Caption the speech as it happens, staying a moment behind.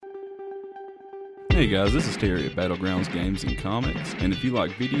Hey guys, this is Terry at Battlegrounds Games and Comics, and if you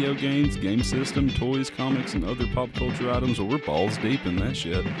like video games, game system, toys, comics, and other pop culture items, well, we're balls deep in that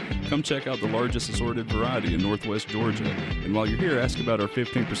shit. Come check out the largest assorted variety in Northwest Georgia, and while you're here, ask about our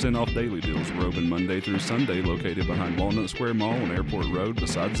 15% off daily deals. We're open Monday through Sunday, located behind Walnut Square Mall on Airport Road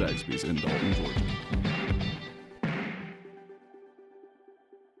beside Zaxby's in Dalton, Georgia.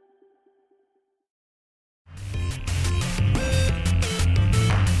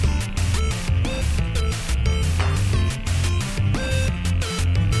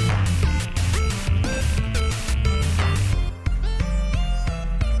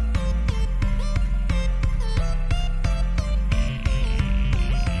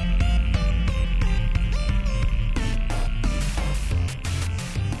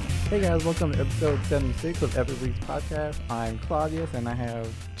 Hey guys, welcome to episode 76 of Epic Weeks Podcast. I'm Claudius and I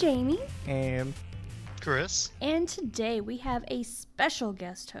have Jamie and Chris. And today we have a special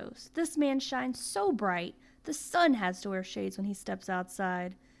guest host. This man shines so bright, the sun has to wear shades when he steps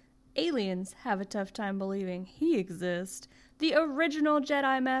outside. Aliens have a tough time believing he exists. The original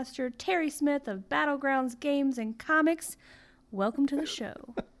Jedi Master, Terry Smith of Battlegrounds Games and Comics. Welcome to the show.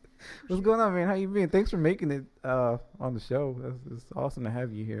 What's going on, man? How you been? Thanks for making it on the show. It's awesome to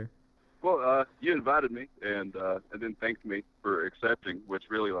have you here. Well, you invited me and then thanked me for accepting, which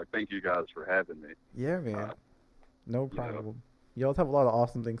really, thank you guys for having me. Yeah, man. No problem. You always have a lot of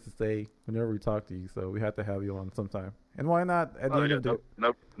awesome things to say whenever we talk to you, so we have to have you on sometime. And why not at the end of the...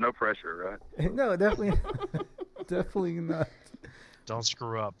 No pressure, right? No, definitely, definitely not. Don't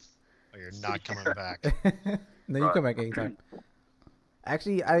screw up, or you're not coming back. No, you come back anytime.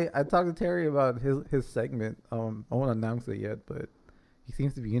 Actually, I talked to Terry about his segment. I won't announce it yet, but he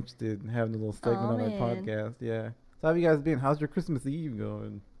seems to be interested in having a little segment on our podcast. Yeah. So how have you guys been? How's your Christmas Eve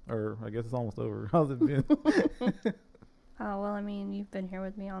going? Or I guess it's almost over. How's it been? Oh, well, I mean, you've been here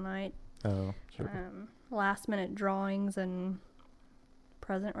with me all night. Oh, sure. Last minute drawings and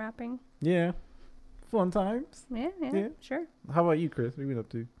present wrapping. Yeah. Fun times. Yeah, sure. How about you, Chris? What have you been up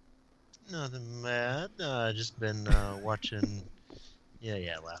to? Nothing mad. Just been watching...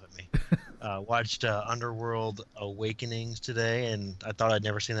 Yeah, laugh at me. Watched Underworld Awakenings today, and I thought I'd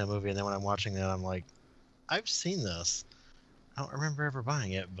never seen that movie, and then when I'm watching that, I'm like, I've seen this. I don't remember ever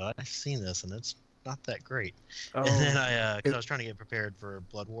buying it, but I've seen this, and it's not that great. Oh, and then because I was trying to get prepared for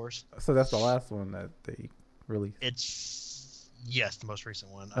Blood Wars. So that's the last one that they released. It's, yes, the most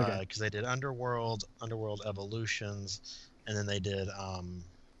recent one. Okay. Because they did Underworld Evolutions, and then they did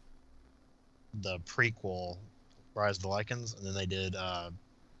the prequel, Rise of the Lycans, and then they did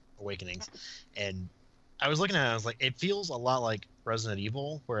Awakenings. And I was looking at it, I was like, it feels a lot like Resident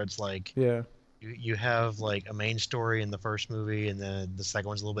Evil, where it's like you have like a main story in the first movie, and then the second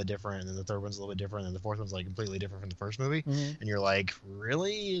one's a little bit different, and then the third one's a little bit different, and the fourth one's like completely different from the first movie. Mm-hmm. And you're like,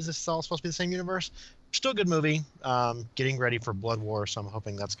 really? Is this all supposed to be the same universe? Still a good movie. Getting ready for Blood War, so I'm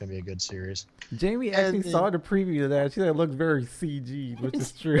hoping that's going to be a good series. Jamie actually saw the preview of that. She said it looked very CG, which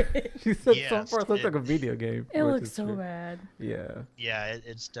is true. She said some parts looked like a video game. It looks so bad. Yeah. Yeah,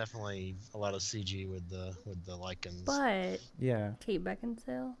 it's definitely a lot of CG with the Lycans. But yeah, Kate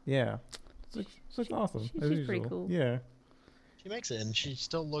Beckinsale. Yeah. She's awesome. She's pretty cool. Yeah. She makes it, and she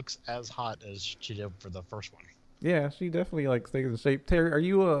still looks as hot as she did for the first one. Yeah, she definitely stays in shape. Terry, are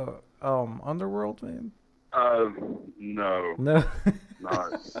you a Underworld fan? No. No.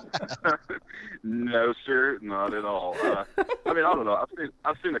 Not. No, sir, not at all. I mean, I don't know.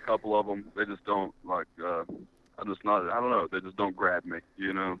 I've seen a couple of them. They just don't I don't know. They just don't grab me.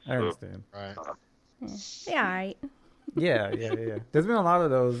 You know. I understand. Right. Yeah, right. Yeah. There's been a lot of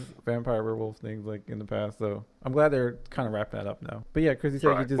those vampire werewolf things in the past, so I'm glad they're kind of wrapping that up now. But yeah, Chris, you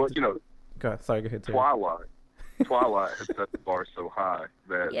said you just. Well, go ahead, Terry. Twilight has set the bar so high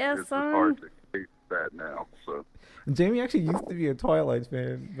that it's just hard to keep that now. So Jamie actually used to be a Twilight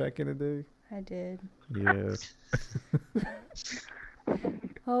fan back in the day. I did. Yeah.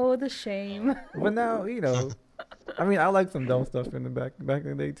 Oh, the shame. But now, I mean, I like some dumb stuff in the back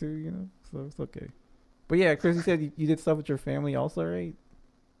in the day too, so it's okay. But yeah, Chris, you said you did stuff with your family also, right?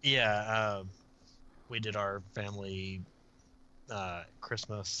 Yeah, we did our family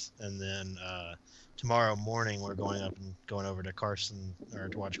Christmas, and then tomorrow morning we're going over to Carson, or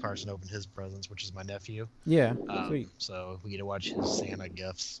to watch Carson open his presents, which is my nephew. Yeah, sweet. So we get to watch his Santa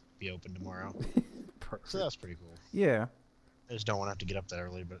gifts be opened tomorrow. So that's pretty cool. Yeah. I just don't want to have to get up that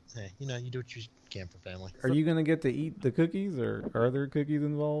early, but hey, you do what you can for family. Are you gonna get to eat the cookies, or are there cookies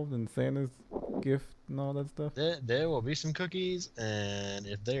involved in Santa's gift and all that stuff? There will be some cookies, and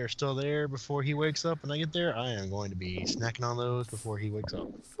if they are still there before he wakes up when I get there, I am going to be snacking on those before he wakes up.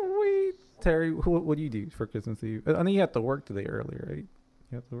 Sweet. Terry, what do you do for Christmas Eve? I know you have to work today early, right?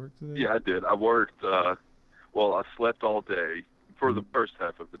 You have to work today? Yeah, I did. I worked. Well, I slept all day for the first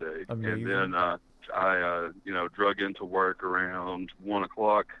half of the day, Amazing. and then I drug into work around 1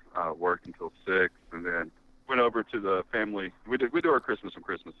 o'clock. Worked until 6, and then went over to the family. We do our Christmas on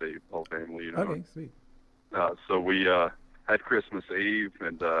Christmas Eve, whole family. You know. Okay, sweet. So we had Christmas Eve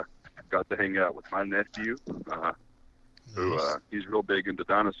and got to hang out with my nephew, who he's real big into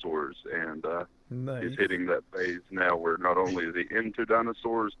dinosaurs, and Nice. he's hitting that phase now where not only is he into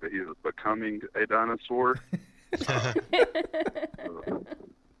dinosaurs, but he is becoming a dinosaur.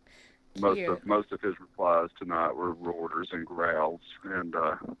 Most of his replies tonight were roars and growls, and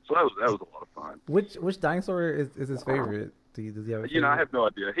so that was a lot of fun. Which dinosaur is his favorite? Does he have a favorite? I have no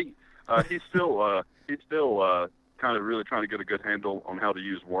idea. He's still kind of really trying to get a good handle on how to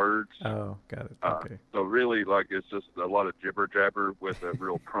use words. Oh, got it. Okay. So really, like, it's just a lot of jibber jabber with a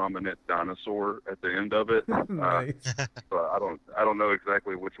real prominent dinosaur at the end of it. Nice. So I don't know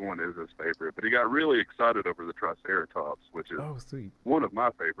exactly which one is his favorite, but he got really excited over the Triceratops, which is sweet. one of my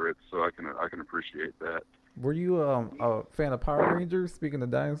favorites. So I can appreciate that. Were you a fan of Power Rangers? Speaking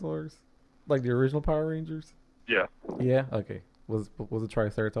of dinosaurs, like the original Power Rangers? Yeah. Yeah. Okay. Was the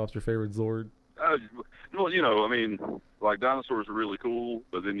Triceratops your favorite Zord? Well, I mean, like, dinosaurs are really cool,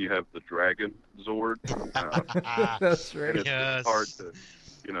 but then you have the dragon Zord. That's right. And it's hard to,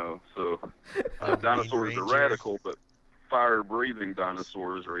 so dinosaurs are radical, but fire-breathing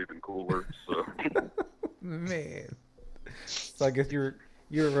dinosaurs are even cooler. So, man. So I guess you're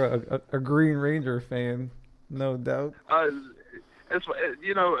a Green Ranger fan, no doubt. I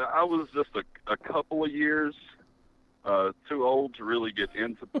was just a couple of years too old to really get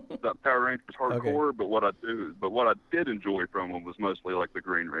into the Power Rangers hardcore. Okay. But what I did enjoy from him was mostly like the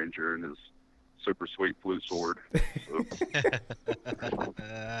Green Ranger and his super sweet flute sword. So.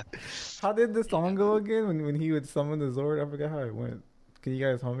 How did the song go again when he would summon the Zord? I forgot how it went. Can you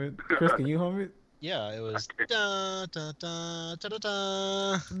guys hum it? Chris, can you hum it? Yeah, it was da da da da da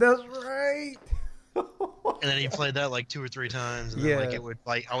da. That's right. And then he played that like 2 or 3 times, and then it would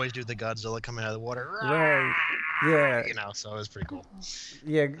always do the Godzilla coming out of the water. Right. Yeah. So it was pretty cool.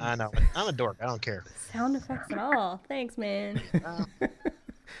 Yeah. I know. I'm a dork. I don't care. Sound effects and all. Thanks, man.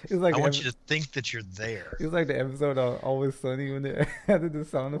 It was like I want you to think that you're there. It was like the episode of Always Sunny when they added the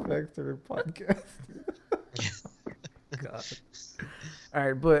sound effects to their podcast. God. All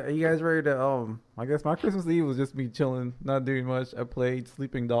right, but are you guys ready to? I guess my Christmas Eve was just me chilling, not doing much. I played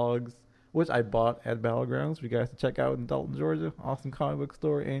Sleeping Dogs, which I bought at Battlegrounds for you guys to check out in Dalton, Georgia. Awesome comic book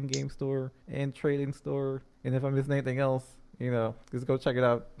store and game store and trading store. And if I missed anything else, just go check it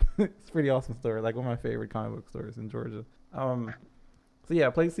out. It's a pretty awesome store, like one of my favorite comic book stores in Georgia. So yeah, I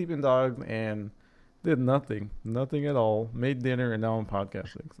played Sleeping Dogs and did nothing at all. Made dinner and now I'm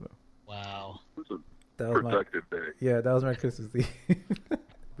podcasting. So wow, that was productive day. Yeah, that was my Christmas Eve.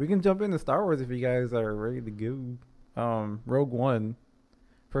 We can jump into Star Wars if you guys are ready to go. Rogue One.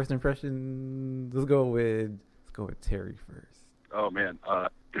 First impression. Let's go with Terry first. Oh man, I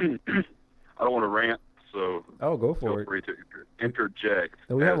don't want to rant, so go for it. Feel free to interject.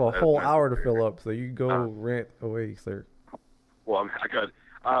 No, we have a whole hour to fill up, so you go rant away, sir. Well,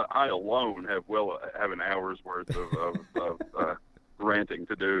 I alone have an hour's worth of ranting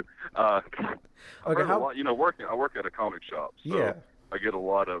to do. Okay, I work at a comic shop, so I get a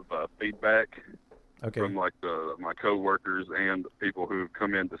lot of feedback. Okay. From like my coworkers and people who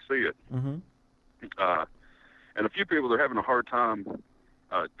come in to see it, and a few people are having a hard time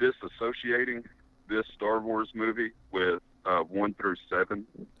disassociating this Star Wars movie with 1 through 7.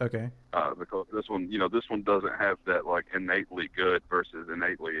 Okay. Because this one doesn't have that like innately good versus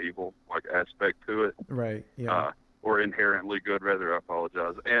innately evil like aspect to it. Right. Yeah. Or inherently good, rather. I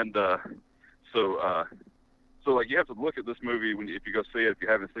apologize. And so like you have to look at this movie if you go see it if you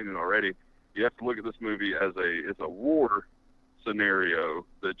haven't seen it already. You have to look at this movie as a war scenario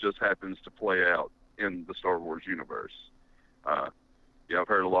that just happens to play out in the Star Wars universe. I've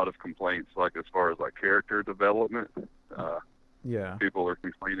heard a lot of complaints, like as far as like character development. People are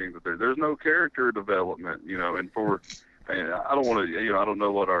complaining that there's no character development, and I don't want to, I don't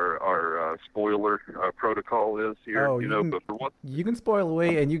know what our spoiler protocol is here, but for what you can spoil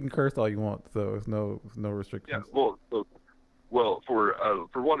away and you can curse all you want, so there's no restrictions. Yeah, well, for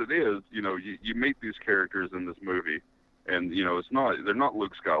what it is, you meet these characters in this movie, and they're not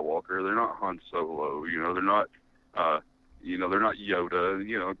Luke Skywalker, they're not Han Solo, they're not they're not Yoda,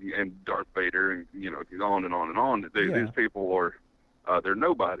 and Darth Vader, and on and on and on. These people are they're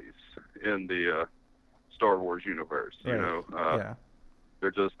nobodies in the Star Wars universe. Right.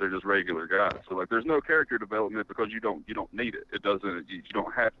 They're just regular guys. So like, there's no character development because you don't need it. It doesn't. You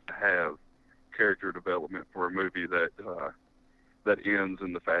don't have to have character development for a movie that that ends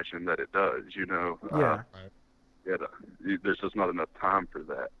in the fashion that it does. Yeah. There's just not enough time for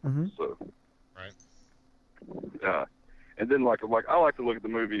that. Mm-hmm. So. Right. And then like I like to look at the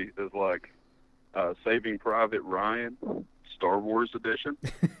movie as like Saving Private Ryan, Star Wars edition.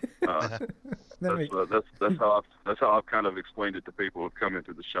 That's how I've kind of explained it to people who've come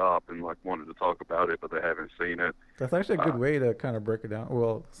into the shop and like wanted to talk about it, but they haven't seen it. That's actually a good way to kind of break it down.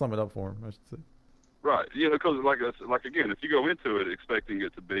 Well, sum it up for them, I should say. Right. Because like again, if you go into it expecting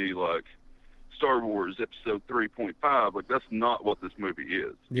it to be like Star Wars Episode 3.5, like that's not what this movie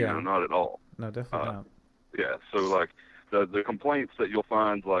is. Yeah. Not at all. No, definitely not. Yeah. So like the complaints that you'll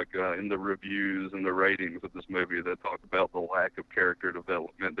find like in the reviews and the ratings of this movie that talk about the lack of character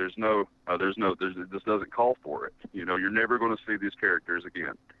development, this doesn't call for it. You're never going to see these characters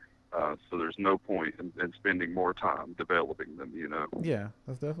again. So there's no point in spending more time developing them. Yeah,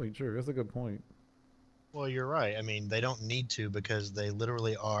 that's definitely true. That's a good point. Well, you're right. I mean, they don't need to because they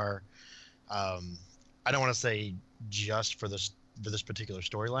literally are. I don't want to say just for this particular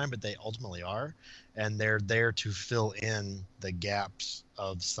storyline, but they ultimately are, and they're there to fill in the gaps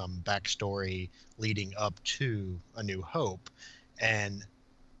of some backstory leading up to A New Hope, and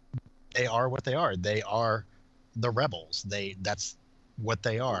they are what they are. They are the rebels. That's what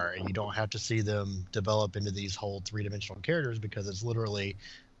they are, and you don't have to see them develop into these whole three-dimensional characters because it's literally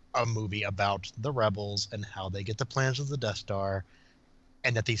a movie about the rebels and how they get the plans of the Death Star,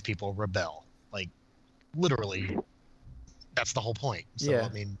 and that these people rebel. Like, literally. That's the whole point. So, yeah. I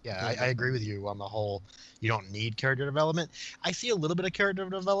mean, I agree with you on the whole. You don't need character development. I see a little bit of character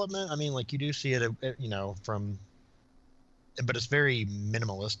development. I mean, like you do see it, but it's very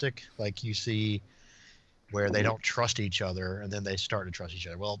minimalistic. Like you see where they don't trust each other and then they start to trust each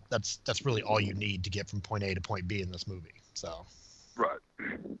other. Well, that's really all you need to get from point A to point B in this movie. So. Right.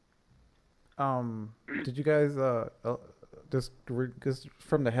 Did you guys just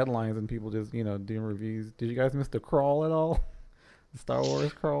from the headlines and people just doing reviews, did you guys miss the crawl at all? The Star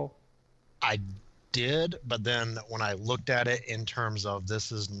Wars crawl? I did, but then when I looked at it in terms of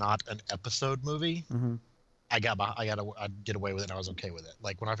this is not an episode movie, mm-hmm. I did away with it and I was okay with it.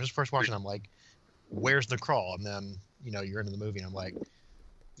 Like when I was first watching, I'm like, where's the crawl? And then you're into the movie and I'm like,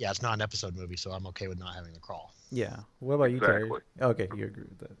 yeah, it's not an episode movie, so I'm okay with not having the crawl. Yeah. What about you, Terry? Okay, you agree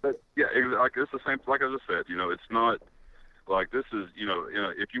with that? But, yeah, like it's the same. Like I just said, it's not like this is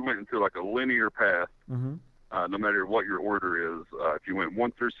if you went into like a linear path, mm-hmm. No matter what your order is, if you went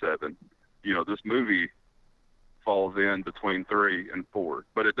 1 through 7, this movie falls in between 3 and 4,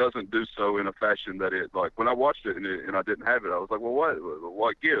 but it doesn't do so in a fashion that it like when I watched it and I didn't have it, I was like, well,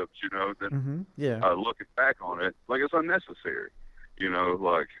 what gives? Then mm-hmm. Yeah. Looking back on it, like it's unnecessary.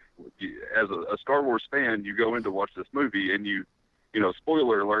 Like as a Star Wars fan, you go in to watch this movie and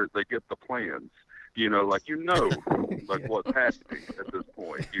spoiler alert, they get the plans. Like like what's happening at this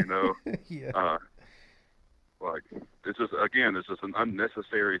point. Yeah. Like it's just an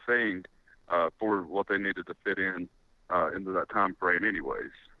unnecessary thing for what they needed to fit in into that time frame, anyways.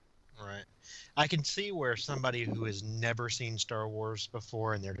 Right. I can see where somebody who has never seen Star Wars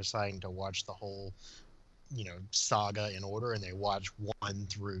before and they're deciding to watch the whole saga in order, and they watch 1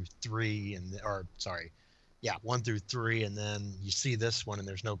 through 3 1 through 3, and then you see this one and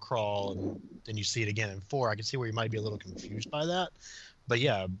there's no crawl, and then you see it again in 4. I can see where you might be a little confused by that, but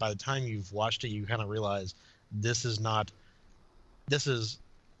yeah, by the time you've watched it, you kind of realize this is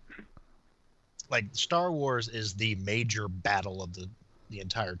like Star Wars is the major battle of the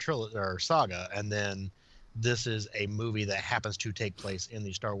entire trilogy or saga, and then this is a movie that happens to take place in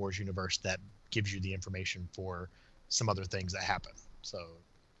the Star Wars universe that gives you the information for some other things that happen. So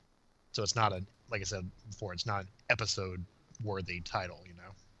it's not like I said before, it's not an episode worthy title,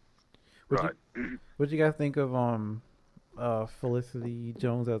 Right. What do you guys think of Felicity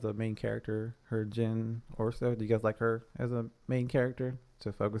Jones as a main character, her Jen Orso? Do you guys like her as a main character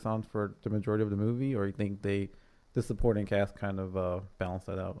to focus on for the majority of the movie, or you think the supporting cast kind of balanced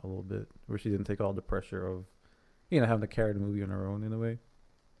that out a little bit, where she didn't take all the pressure of having to carry the movie on her own in a way?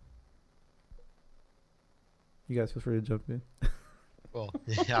 You guys feel free to jump in. Well,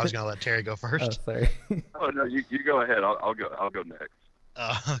 I was gonna let Terry go first. Oh, sorry. Oh no, you go ahead. I'll go next.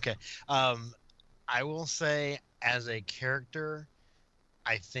 Okay. I will say, as a character,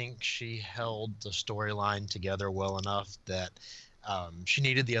 I think she held the storyline together well enough that she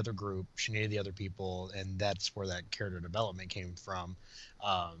needed the other group, she needed the other people, and that's where that character development came from.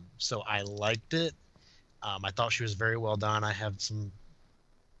 So I liked it. I thought she was very well done. I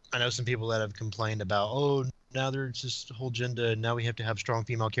know some people that have complained about, now there's this whole agenda, now we have to have strong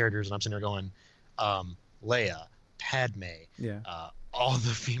female characters, and I'm sitting there going, Leia, Padme, yeah. all the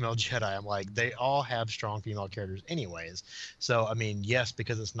female Jedi. I'm like, they all have strong female characters, anyways. So I mean, yes,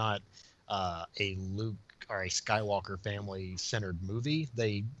 because it's not a Luke or a Skywalker family centered movie,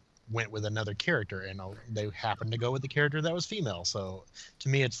 they went with another character, and they happened to go with the character that was female. So to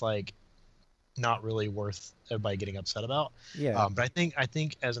me, it's like not really worth everybody getting upset about. Yeah. But I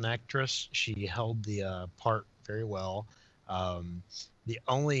think as an actress, she held the part very well. The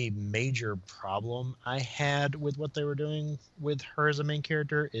only major problem I had with what they were doing with her as a main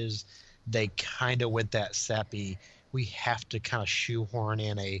character is they kind of went that sappy, we have to kind of shoehorn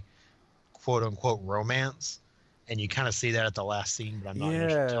in a quote unquote romance. And you kind of see that at the last scene, but I'm not going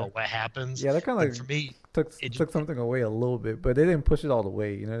to tell what happens. Yeah, that kind of for me took something away a little bit, but they didn't push it all the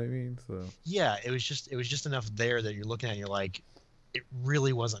way. You know what I mean? So yeah, it was just enough there that you're looking at and you're like, it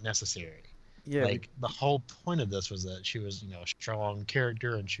really wasn't necessary. Yeah, like the whole point of this was that she was, a strong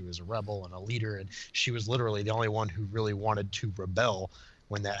character, and she was a rebel and a leader, and she was literally the only one who really wanted to rebel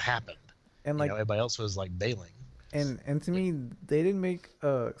when that happened. And like everybody else was like bailing. And to me, they didn't make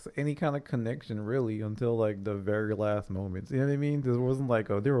any kind of connection really until like the very last moments. You know what I mean? There wasn't like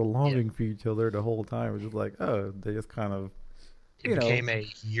they were longing for each other the whole time. It was just like they just kind of it became a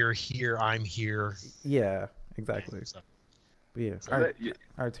you're here, I'm here. Yeah, exactly. So. But yeah, all right,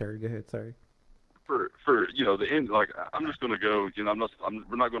 Terry, go ahead. Sorry. For the end, like I'm just gonna go.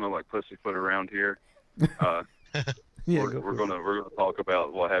 We're not gonna like pussyfoot around here. Yeah, we're gonna talk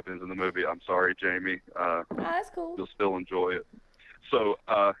about what happens in the movie. I'm sorry, Jamie. That's cool. You'll still enjoy it. So,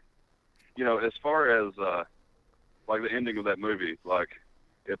 as far as like the ending of that movie, like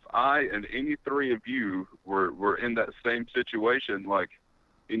if I and any three of you were in that same situation, like,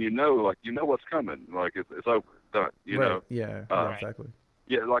 and what's coming, like it's over, done. Right. Yeah, exactly.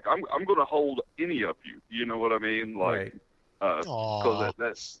 Yeah, like I'm gonna hold any of you. You know what I mean? Like, because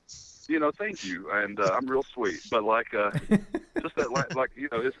that's. Thank you, and I'm real sweet. But like, just that, like,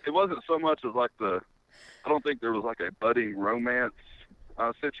 it wasn't so much as like I don't think there was like a budding romance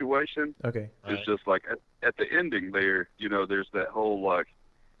situation. Okay. It's just like at the ending there, there's that whole like,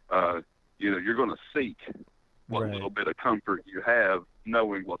 you're gonna seek what little bit of comfort you have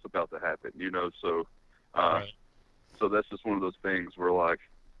knowing what's about to happen. So, so that's just one of those things where like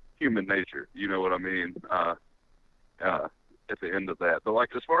human nature. You know what I mean? At the end of that, but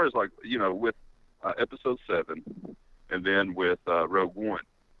like as far as like with episode 7 and then with Rogue One,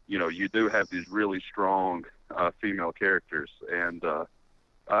 you do have these really strong female characters, and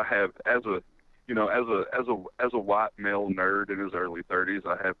I have as a white male nerd in his early 30s,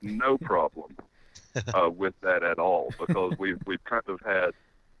 I have no problem with that at all, because we've kind of had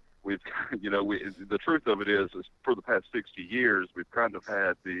the truth of it is for the past 60 years we've kind of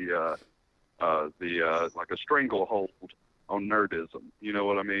had the like a stranglehold on nerdism, you know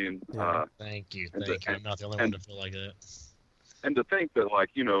what I mean? Yeah. Thank you. I'm not the only one to feel like that. And to think that,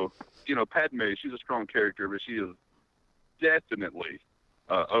 like, Padme, she's a strong character, but she is definitely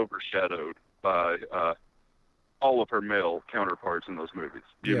overshadowed by all of her male counterparts in those movies.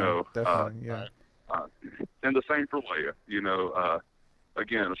 You know, definitely, and the same for Leia.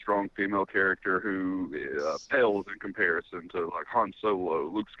 Again, a strong female character who pales in comparison to like Han Solo,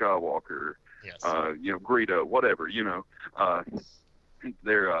 Luke Skywalker. Yes. Greedo, whatever,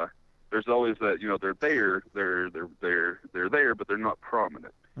 there's always that, they're there, but they're not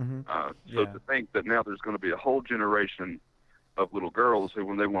prominent. Mm-hmm. To think that now there's going to be a whole generation of little girls who,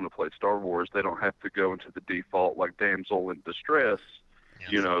 when they want to play Star Wars, they don't have to go into the default like damsel in distress.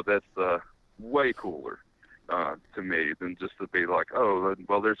 Yes. That's way cooler to me than just to be like, oh,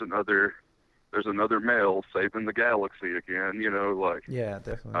 well, there's another male saving the galaxy again. Yeah,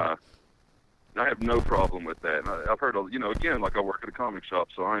 definitely. I have no problem with that. I've heard, again, like I work at a comic shop,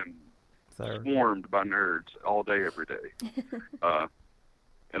 so I am swarmed by nerds all day, every day.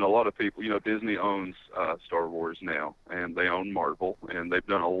 And a lot of people, Disney owns Star Wars now, and they own Marvel, and they've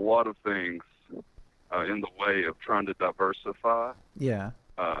done a lot of things in the way of trying to diversify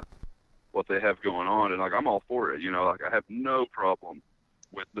what they have going on. And, like, I'm all for it. Like, I have no problem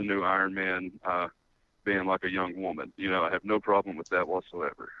with the new Iron Man being, like, a young woman. I have no problem with that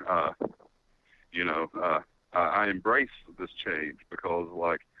whatsoever. I embrace this change because,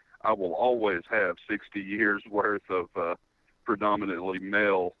 like, I will always have 60 years worth of predominantly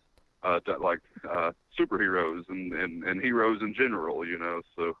male, superheroes and heroes in general.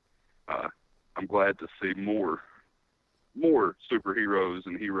 So I'm glad to see more superheroes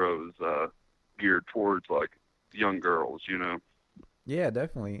and heroes geared towards like young girls. Yeah,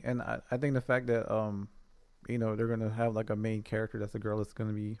 definitely. And I think the fact that they're gonna have like a main character that's a girl that's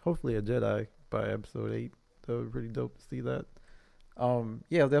gonna be hopefully a Jedi by episode 8. That would be pretty dope to see that. It'll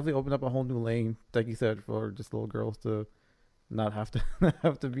definitely open up a whole new lane, like you said, for just little girls to not have to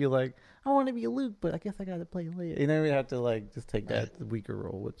have to be like, I want to be Luke, but I guess I got to play Leia. You know, we have to like just take that weaker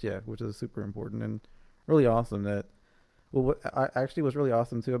role, which is super important and really awesome. That what's really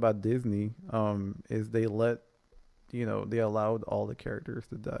awesome too about Disney is they allowed all the characters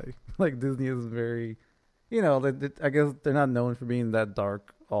to die. Like Disney is very, I guess they're not known for being that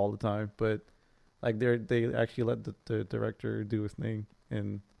dark all the time, but like they actually let the director do his thing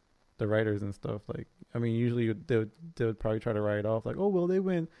and the writers and stuff. Like, I mean, usually they would probably try to write it off like, oh well, they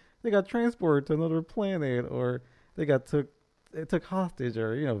got transported to another planet, or they took hostage,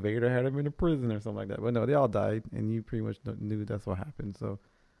 or Vader had him in a prison or something like that. But no, they all died, and you pretty much knew that's what happened. So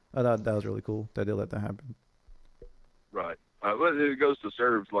I thought that was really cool that they let that happen. Right. Well, it goes to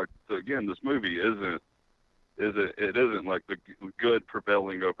serve like again, this movie isn't like the good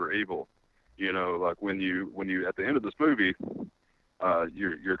prevailing over evil. Like when you at the end of this movie,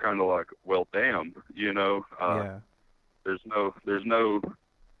 you're kind of like, well, damn. Yeah. There's no.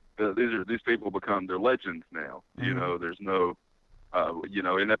 These people become their legends now. Mm-hmm. There's no.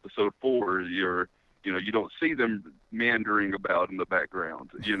 In episode 4, you don't see them meandering about in the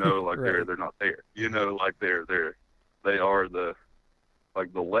background. Like right. they're not there. Like they are the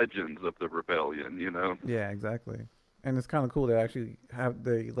legends of the rebellion. Yeah, exactly. And it's kind of cool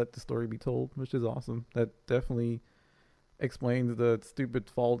they let the story be told, which is awesome. That definitely explains the stupid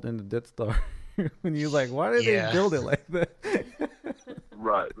fault in the Death Star. When you're like, why did they build it like that?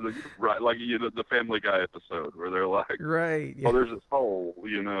 Right. Like the Family Guy episode where they're like, right, yeah. Oh, there's this hole,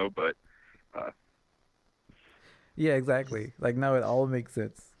 but. Yeah, exactly. Like now it all makes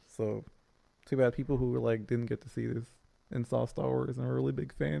sense. So, too bad people who were like didn't get to see this and saw Star Wars and are really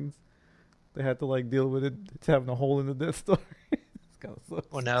big fans. They had to like deal with it. It's having a hole in the Death Star. It's kind of sucks.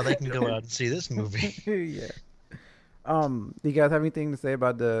 Well, now they can go out and see this movie. Yeah. Do you guys have anything to say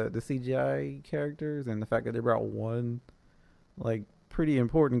about the CGI characters and the fact that they brought one like pretty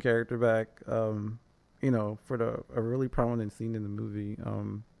important character back? For a really prominent scene in the movie.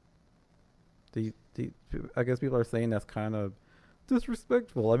 I guess people are saying that's kind of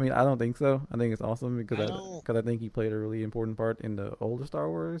disrespectful. I mean, I don't think so. I think it's awesome because I think he played a really important part in the older Star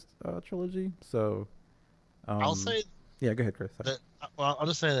Wars trilogy. So, I'll say. Yeah, go ahead, Chris. I'll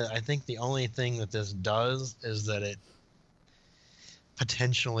just say that I think the only thing that this does is that it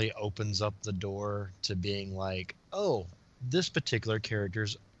potentially opens up the door to being like, oh, this particular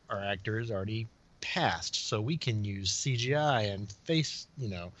character's or actor is already passed, so we can use CGI and face,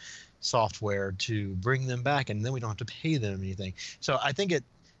 software to bring them back, and then we don't have to pay them anything. So I think and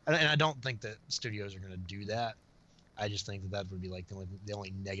I don't think that studios are going to do that. I just think that would be like the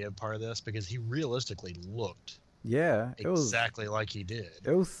only negative part of this, because he realistically looked exactly like he did.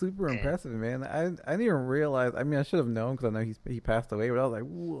 It was super impressive, man. I didn't even realize. I mean, I should have known because I know he passed away, but I was like,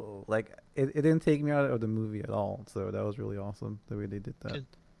 whoa! Like it didn't take me out of the movie at all. So that was really awesome the way they did that.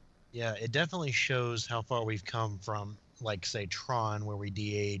 It definitely shows how far we've come from, like, say, Tron, where we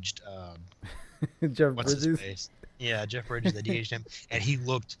de-aged Jeff what's Bridges. his face? Yeah, Jeff Bridges. They de-aged him, and he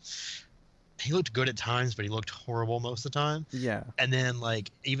looked good at times, but he looked horrible most of the time. Yeah. And then,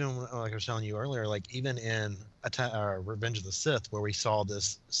 like, even like I was telling you earlier, like even in Revenge of the Sith, where we saw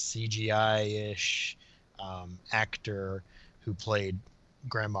this CGI-ish actor who played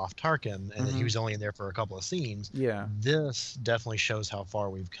Grand Moff Tarkin, and he was only in there for a couple of scenes. Yeah. This definitely shows how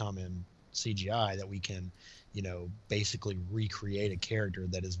far we've come in CGI, that we can, basically recreate a character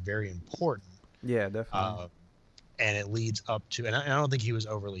that is very important. Yeah, definitely. And it leads up to, and I don't think he was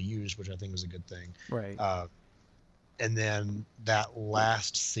overly used, which I think was a good thing. Right. And then that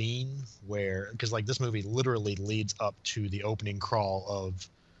last scene because like this movie literally leads up to the opening crawl of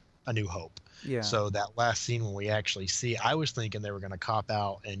A New Hope. Yeah. So that last scene when we actually see, I was thinking they were going to cop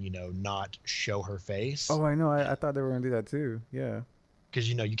out and, not show her face. Oh, I know. I thought they were going to do that too. Yeah. Because,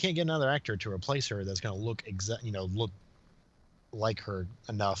 you can't get another actor to replace her that's going to look look like her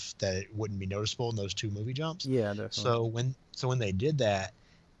enough that it wouldn't be noticeable in those two movie jumps. Yeah, definitely. So when they did that,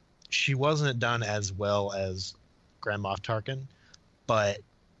 she wasn't done as well as Grand Moff Tarkin, but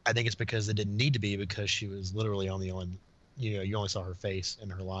I think it's because it didn't need to be, because she was literally only on, you only saw her face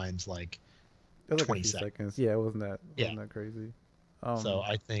and her lines like 20 seconds. Yeah, wasn't that crazy? So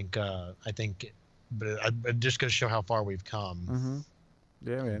I think, but it just goes to show how far we've come. Mm-hmm.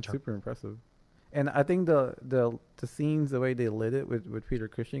 Yeah, man, super impressive. And I think the scenes, the way they lit it with Peter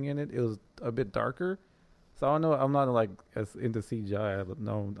Cushing in it was a bit darker. So I don't know. I'm not like as into CGI.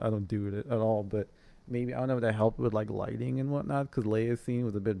 I don't do it at all. But maybe I don't know if that helped with like lighting and whatnot, because Leia's scene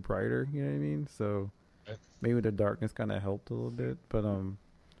was a bit brighter. You know what I mean? So maybe the darkness kind of helped a little bit. But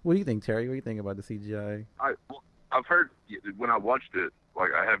what do you think, Terry? What do you think about the CGI? I've heard when I watched it,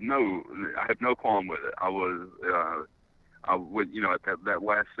 like I have no qualm with it. when at that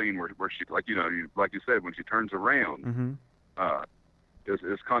last scene where she, like like you said, when she turns around,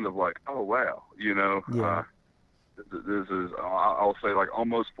 it's kind of like, oh wow, this is, I'll say, like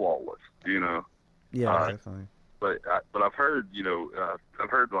almost flawless, Yeah, definitely. But I've heard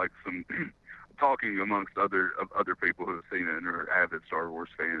like some talking amongst other people who have seen it and are avid Star Wars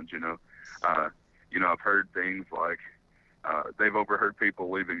fans. I've heard things like they've overheard people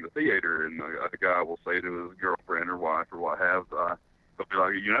leaving the theater, and a guy will say to his girlfriend or wife or what have, they'll be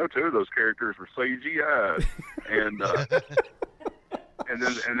like, 2 of those characters were CGI, and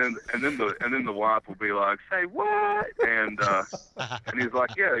then the wife will be like, say what? And he's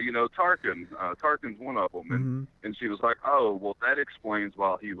like, yeah, Tarkin's one of them, and she was like, oh, well, that explains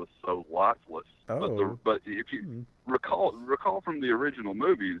why he was so lifeless. Oh. But if you recall from the original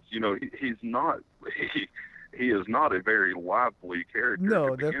movies, he's not. He is not a very lively character.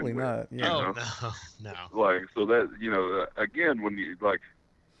 No, definitely not. Yeah. No. Like, so that, again, when you, like,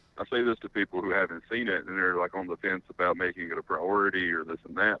 I say this to people who haven't seen it and they're like on the fence about making it a priority or this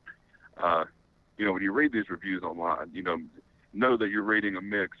and that. When you read these reviews online, know that you're reading a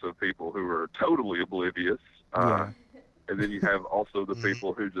mix of people who are totally oblivious. And then you have also the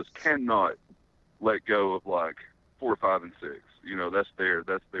people who just cannot let go of like 4, 5, and 6. That's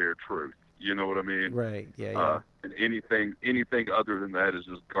their truth. You know what I mean? Right. Yeah. And anything other than that is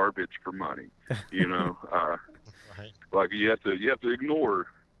just garbage for money. Right. Like you have to ignore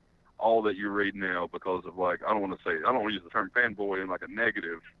all that you read now because of, like, I don't want to use the term fanboy in like a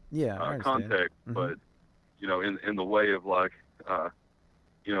negative context, but in the way of like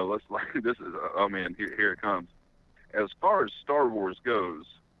let's, like, this is, oh man, here it comes. As far as Star Wars goes,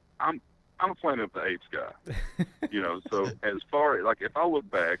 I'm a Planet of the Apes guy. So as far, like, if I look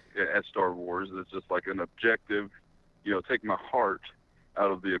back at Star Wars, it's just like an objective, take my heart out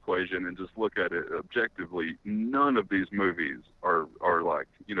of the equation and just look at it objectively. None of these movies are like,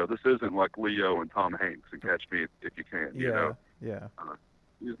 this isn't like Leo and Tom Hanks and Catch Me If You Can. Yeah.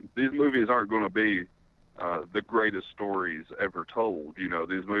 These movies aren't going to be the greatest stories ever told.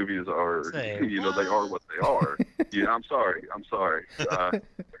 These movies are, they are what they are. Yeah, I'm sorry.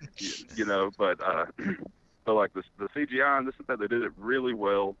 But like the CGI and this and that, they did it really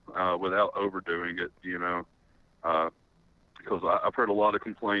well without overdoing it. Because I've heard a lot of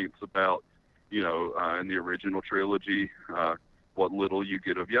complaints about, in the original trilogy, what little you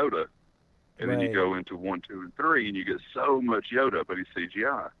get of Yoda. And then you go into 1, 2, and 3, and you get so much Yoda, but he's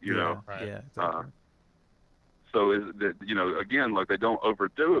CGI, Right. Yeah, exactly. So is that, again, like, they don't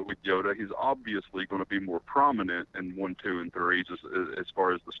overdo it with Yoda. He's obviously going to be more prominent in 1, 2, and 3, just as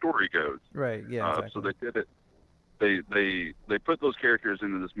far as the story goes. Right. Yeah. Exactly. So they did it. They put those characters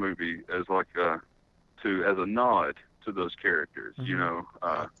into this movie as like as a nod to those characters, and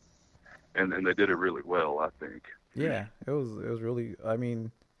they did it really well, I think. Yeah, it was really. I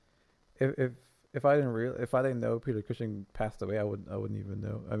mean, if I didn't know Peter Cushing passed away, I wouldn't even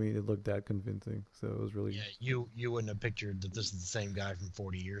know. I mean, it looked that convincing, so it was really. Yeah, you wouldn't have pictured that this is the same guy from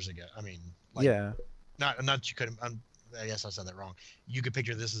 40 years ago. I mean, like, yeah. Not you couldn't. I guess I said that wrong. You could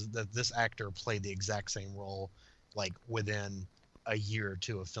picture this actor played the exact same role, like within a year or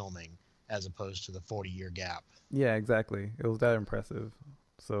two of filming, as opposed to the 40-year gap. Yeah, exactly. It was that impressive.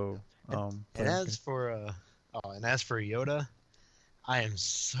 So, and as for Yoda, I am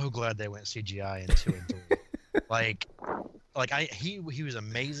so glad they went CGI in 2 and 3. He was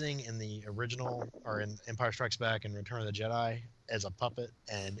amazing in the original, or in Empire Strikes Back and Return of the Jedi as a puppet,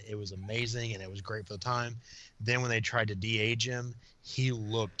 and it was amazing and it was great for the time. Then when they tried to de-age him, he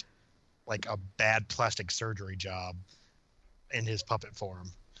looked like a bad plastic surgery job in his puppet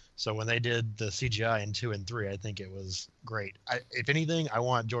form. So when they did the CGI in 2 and 3, I think it was great. If anything, I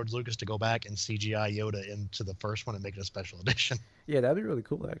want George Lucas to go back and CGI Yoda into the first one and make it a special edition. Yeah, that'd be really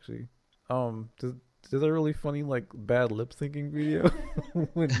cool, actually. There's a really funny, like, bad lip syncing video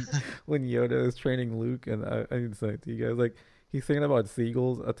when Yoda is training Luke, and I need to say it to you guys. Like, he's singing about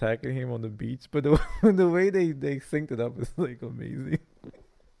seagulls attacking him on the beach, but the way they synced it up is, like, amazing.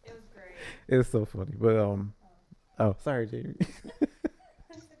 It was great. It's so funny, but oh, sorry, Jamie.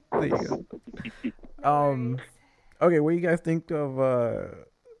 There you go. Okay, what do you guys think of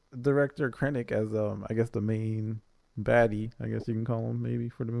director Krennic as I guess the main baddie, I guess you can call him, maybe,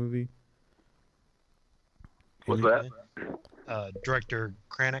 for the movie? What's that? Director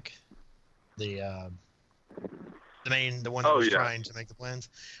Krennic, the one that was trying to make the plans.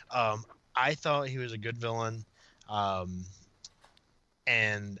 I thought he was a good villain,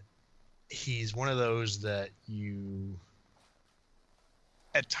 and he's one of those that you.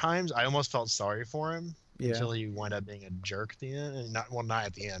 At times, I almost felt sorry for him until he wound up being a jerk at the end. And not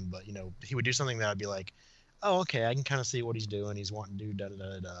at the end, but he would do something that I'd be like, oh, okay, I can kind of see what he's doing. He's wanting to do da da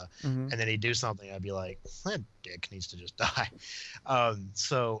da da, and then he'd do something. I'd be like, that dick needs to just die.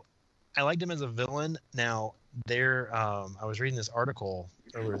 So I liked him as a villain. Now I was reading this article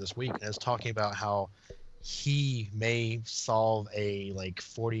earlier this week, and it's talking about how he may solve a like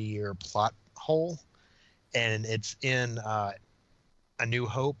 40-year plot hole, and it's in A New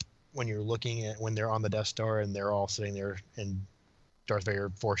Hope when you're looking at when they're on the Death Star and they're all sitting there and Darth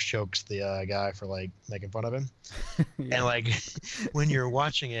Vader force chokes the guy for like making fun of him. Yeah. And like when you're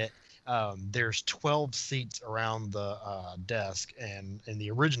watching it, there's 12 seats around the desk, and in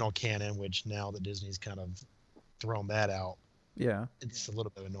the original canon, which now that Disney's kind of thrown that out, yeah, it's a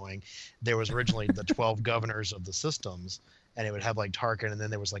little bit annoying. There was originally the 12 governors of the systems, and it would have like Tarkin, and then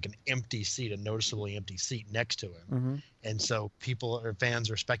there was like an empty seat, a noticeably empty seat next to him. And so fans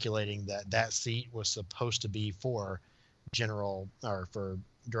are speculating that seat was supposed to be for for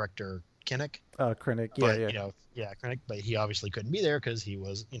Director Krennic. Krennic, but, yeah. Krennic, but he obviously couldn't be there because he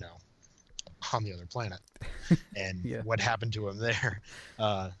was, on the other planet, and what happened to him there.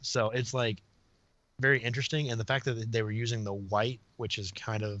 So it's like very interesting, and the fact that they were using the white, which is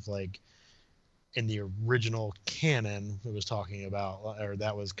kind of like in the original canon, it was talking about, or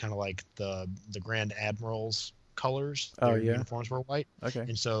that was kind of like the Grand Admiral's colors. Their uniforms were white. Okay.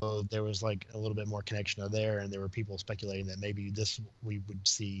 And so there was like a little bit more connection there, and there were people speculating that maybe we would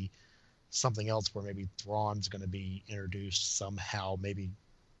see something else where maybe Thrawn's going to be introduced somehow.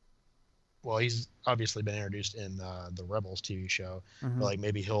 Well, he's obviously been introduced in the Rebels TV show, but like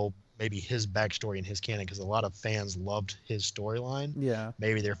maybe his backstory and his canon, because a lot of fans loved his storyline. Yeah.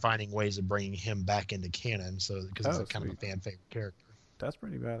 Maybe they're finding ways of bringing him back into canon, because he's kind of a fan favorite character. That's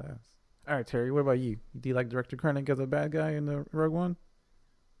pretty badass. All right, Terry, what about you? Do you like Director Krennic as a bad guy in the Rogue One?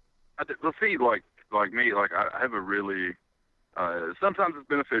 Well, see, like me, like I have a really sometimes it's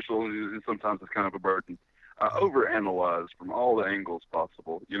beneficial and sometimes it's kind of a burden. Overanalyze from all the angles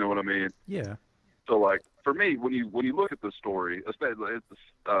possible. You know what I mean? Yeah. So, like for me, when you look at the story,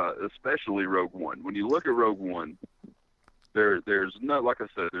 especially Rogue One, when you look at Rogue One, there's no, like I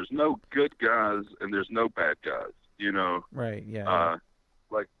said, there's no good guys and there's no bad guys. You know? Right. Yeah.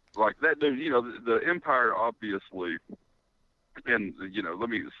 Like that dude, the Empire obviously, and let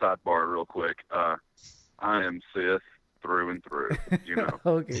me sidebar real quick. I am Sith through and through.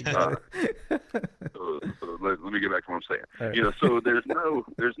 Okay. So let me get back to what I'm saying. Right. So there's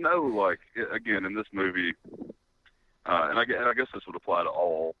no like, again, in this movie, and I guess this would apply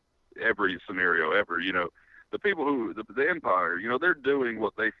to every scenario ever. The people who the Empire, they're doing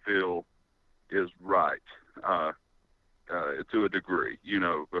what they feel is right. To a degree,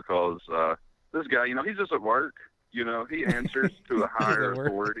 because this guy, he's just at work, he answers to a higher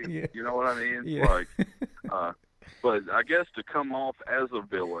authority. Yeah. You know what I mean? Yeah. Like, but I guess to come off as a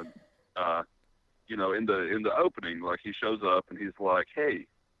villain, in the opening, like he shows up and he's like, hey,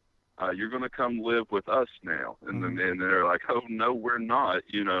 you're going to come live with us now. And then they're like, oh, no, we're not,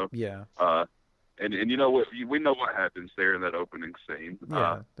 Yeah. And you know what? We know what happens there in that opening scene.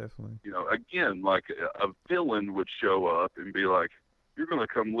 Yeah, definitely. Again, like a villain would show up and be like, "You're going to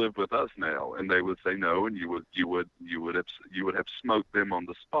come live with us now," and they would say no, and you would have smoked them on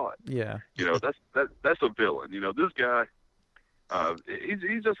the spot. Yeah. That's a villain. This guy,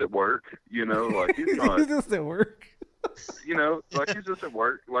 he's just at work. Like he's not. He's just at work. Like he's just at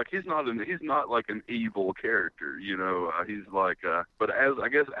work. Like he's not like an evil character. He's like, but as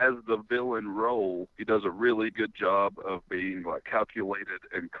the villain role, he does a really good job of being like calculated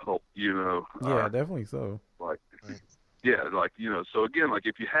and cold. Yeah, definitely so. Like, yeah, like So again, like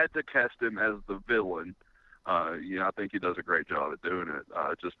if you had to cast him as the villain, I think he does a great job at doing it.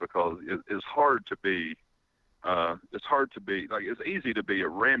 Just because it's hard to be. Like it's easy to be a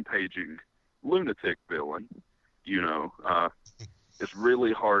rampaging lunatic villain. It's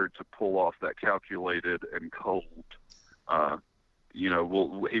really hard to pull off that calculated and cold. He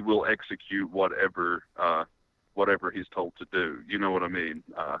will execute whatever he's told to do. You know what I mean?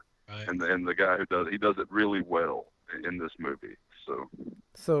 Right. And the guy he does it really well in this movie.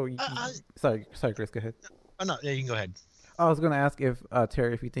 Sorry, Chris, go ahead. Oh no, yeah, you can go ahead. I was going to ask if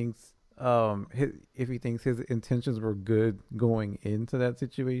Terry, if he thinks his intentions were good going into that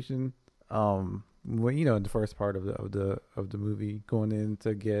situation. Well, in the first part of the movie, going in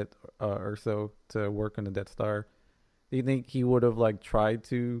to get Urso to work on the Death Star, do you think he would have like tried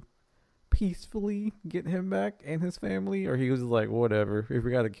to peacefully get him back and his family, or he was like, whatever, if we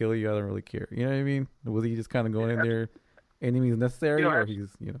got to kill you, I don't really care? You know what I mean? Was he just kind of going in there, any means necessary, or he's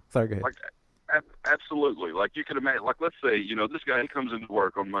sorry, go ahead. Like, absolutely. Like you can imagine. Like let's say this guy, he comes into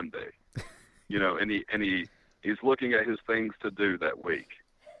work on Monday, and he's looking at his things to do that week.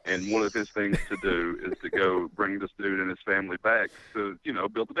 And one of his things to do is to go bring this dude and his family back to,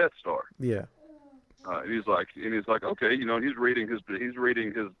 build the Death Star. Yeah. And he's like, okay, he's reading his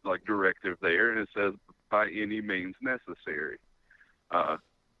like directive there, and it says by any means necessary.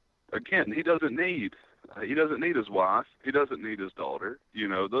 Again, he doesn't need his wife. He doesn't need his daughter.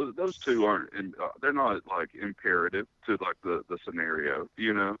 Those two aren't. They're not like imperative to like the scenario.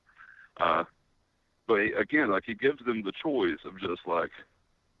 But again, like he gives them the choice of just like,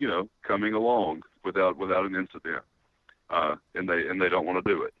 coming along without an incident, and they don't want to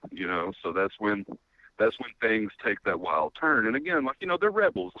do it. So that's when things take that wild turn. And again, like they're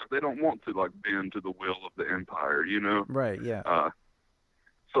rebels. Like, they don't want to like bend to the will of the Empire. Right. Yeah.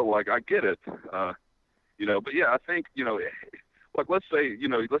 So like I get it. But yeah, I think like let's say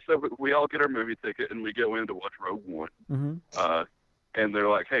we all get our movie ticket and we go in to watch Rogue One. Mm-hmm. And they're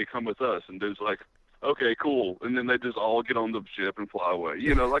like, hey, come with us, and dude's like, okay, cool. And then they just all get on the ship and fly away.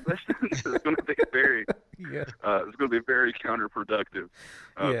 Like that's it's going to be very, it's going to be very counterproductive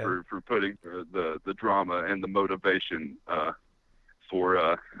for putting the drama and the motivation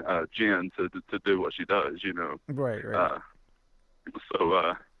for Jen to do what she does. Right.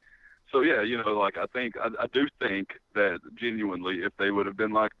 So yeah, like I do think that genuinely, if they would have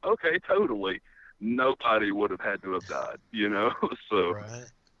been like, okay, totally, nobody would have had to have died. So. Right.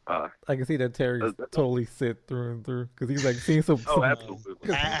 I can see that Terry totally sit through and through because he's like seeing some. Oh,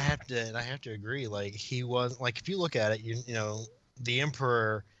 absolutely. I have to agree. Like he was like, if you look at it, the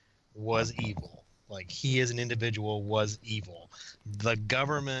Emperor was evil. Like he as an individual was evil. The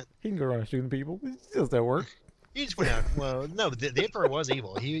government. He can go around shooting people. He does that work. He just went out. Well, no, the Emperor was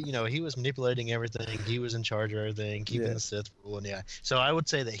evil. He was manipulating everything. He was in charge of everything, keeping the Sith rule, and So I would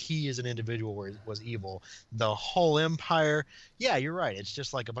say that he, as an individual, was evil. The whole Empire, yeah, you're right. It's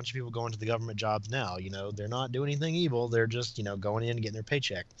just like a bunch of people going to the government jobs now. They're not doing anything evil. They're just going in and getting their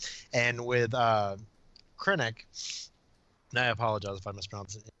paycheck. And with Krennic, and I apologize if I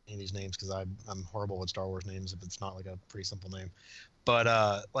mispronounce any of these names because I'm horrible with Star Wars names if it's not like a pretty simple name.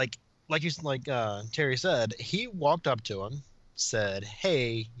 But like Terry said, he walked up to him, said,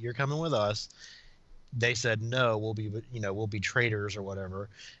 "Hey, you're coming with us." They said, "No, we'll be traitors or whatever."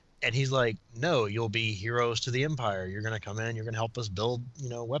 And he's like, "No, you'll be heroes to the Empire. You're going to come in, you're going to help us build,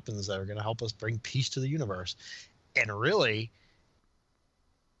 weapons that are going to help us bring peace to the universe." And really,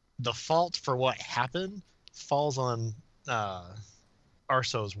 the fault for what happened falls on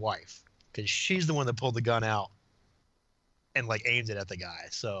Arso's wife, because she's the one that pulled the gun out and like aimed it at the guy.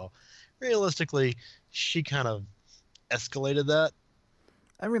 So realistically, she kind of escalated that.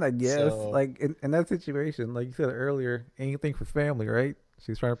 I mean, I guess like in that situation, like you said earlier, anything for family, right?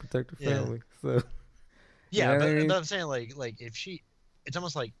 She's trying to protect her family. So yeah, but I'm saying like if she, it's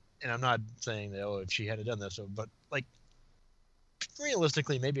almost like, and I'm not saying that if she had done this, but like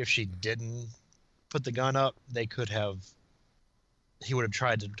realistically, maybe if she didn't put the gun up, he would have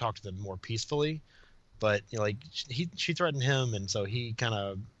tried to talk to them more peacefully. But she threatened him, and so he kind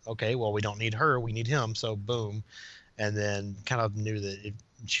of, okay, well, we don't need her, we need him, so boom, and then kind of knew that if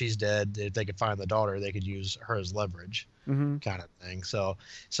she's dead, if they could find the daughter, they could use her as leverage, kind of thing. So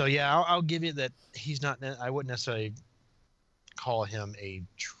yeah, I'll give you that he's not. I wouldn't necessarily call him a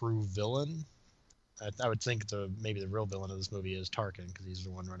true villain. I would think maybe the real villain of this movie is Tarkin, because he's the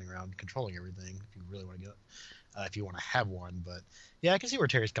one running around controlling everything. If you really want to get, if you want to have one, but yeah, I can see where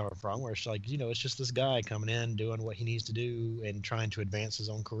Terry's coming from. Where it's like, it's just this guy coming in, doing what he needs to do, and trying to advance his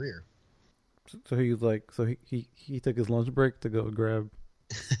own career. So he was like, he took his lunch break to go grab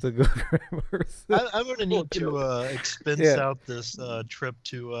her. I'm gonna need to expense out this trip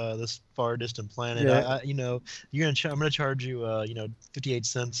to this far distant planet. I'm gonna charge you 58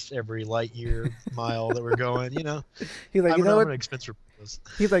 cents every light year mile that we're going. He's like, I'm gonna expense your.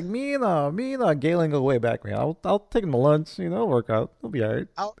 He's like, me and Galen go way back, man. I'll take him to lunch. Work out. He'll be all right.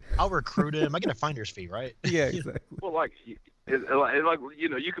 I'll recruit him. I get a finder's fee, right? Yeah, exactly. Well, like you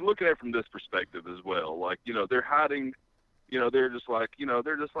can look at it from this perspective as well. Like they're hiding. They're just like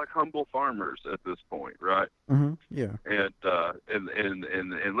humble farmers at this point, right? Mm-hmm. Yeah. And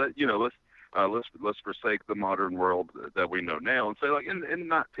let's forsake the modern world that we know now and say, like, in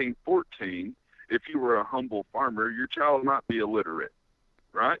 1914, if you were a humble farmer, your child might be illiterate,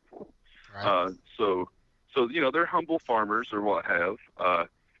 right? So they're humble farmers or what have.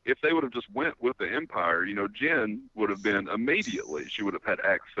 If they would have just went with the Empire, Jen would have been immediately. She would have had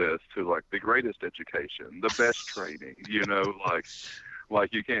access to like the greatest education, the best training.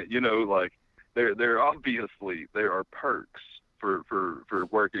 Like you can't. There obviously there are perks for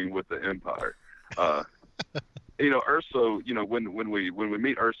working with the Empire. Urso. When we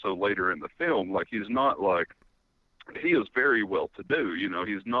meet Urso later in the film, like he's not like he is very well to do. You know,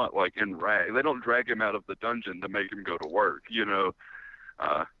 he's not like in rag. They don't drag him out of the dungeon to make him go to work. You know,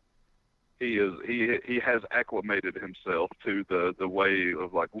 he has acclimated himself to the way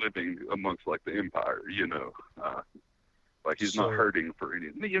of like living amongst like the Empire. You know, like he's not hurting for any.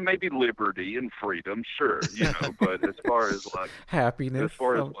 Maybe liberty and freedom, sure. You know, but as far as like happiness, as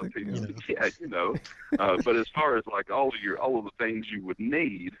far as like, yeah, you know, but as far as like all of the things you would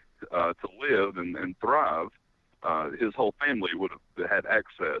need to live and thrive. His whole family would have had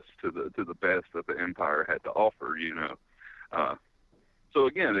access to the best that the Empire had to offer, you know. So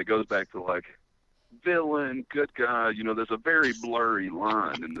again, it goes back to like villain, good guy. You know, there's a very blurry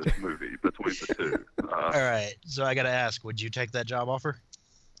line in this movie between the two. All right, so I got to ask, would you take that job offer?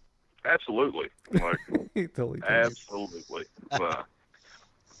 Absolutely, like totally absolutely.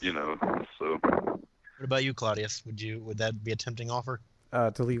 You know, so. What about you, Claudius? Would that be a tempting offer?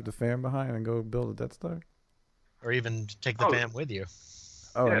 To leave the fam behind and go build a Death Star? Or even take the fam with you.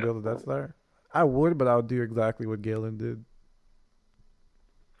 Oh, yeah. And build a Death Star? I would, but I would do exactly what Galen did.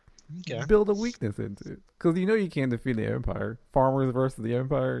 Okay. Build a weakness into it. Because you know you can't defeat the Empire. Farmers versus the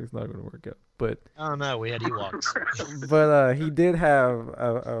Empire, it's not going to work out. But I don't know. We had Ewoks. But he did have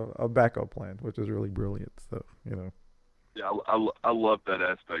a backup plan, which was really brilliant. So, you know. Yeah, I love that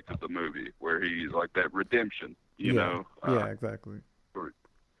aspect of the movie where he's like that redemption, you know. Yeah, exactly.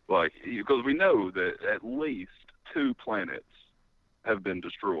 Like, because we know that at least 2 planets have been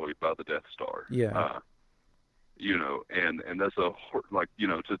destroyed by the Death Star. Yeah. You know, and that's like, you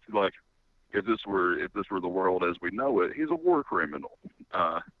know, just like if this were the world as we know it, he's a war criminal,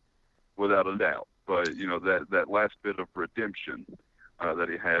 without a doubt. But you know that last bit of redemption that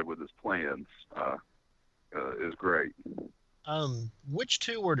he had with his plans is great. Which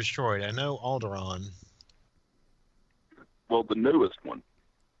 2 were destroyed? I know Alderaan. Well, the newest one.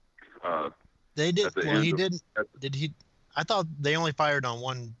 They did. Well, he didn't. Did he? I thought they only fired on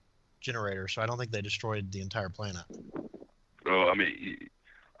one generator, so I don't think they destroyed the entire planet. Oh, I mean,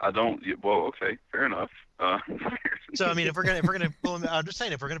 I don't. Well, okay, fair enough. So I mean, if we're gonna pull him, I'm just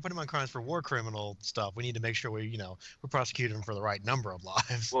saying, if we're gonna put him on crimes for war criminal stuff, we need to make sure we're prosecuting him for the right number of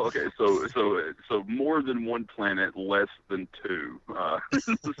lives. Well, okay, so more than 1 planet, less than 2.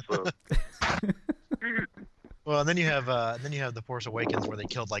 So. Well, and then you have the Force Awakens where they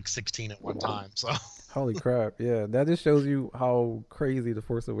killed like 16 at one time. So holy crap! Yeah, that just shows you how crazy the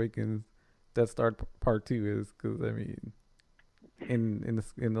Force Awakens Death Star Part 2 is. Because I mean, in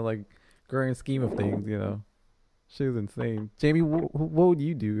the like grand scheme of things, you know, she was insane. Jamie, what would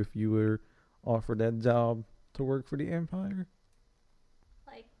you do if you were offered that job to work for the Empire?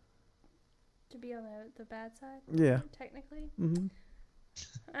 Like to be on the bad side? Yeah. Technically. Mm-hmm.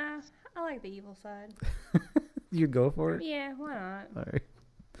 I like the evil side. You'd go for it? Yeah, why not? All right.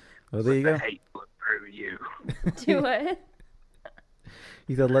 Well, there you go. The hate flow through you. Do what?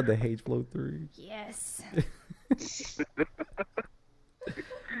 He said, "Let the hate flow through." Yes.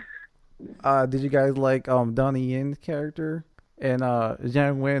 Did you guys like Donnie Yen's character and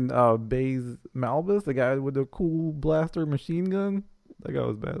Jiang Wen Baze Malbus, the guy with the cool blaster machine gun? That guy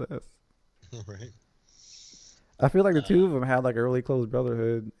was badass. Right. I feel like the two of them had like a really close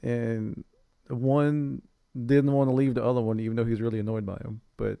brotherhood, and one didn't want to leave the other one, even though he was really annoyed by him.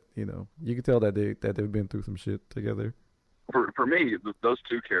 But you know, you could tell that they've been through some shit together. For me, those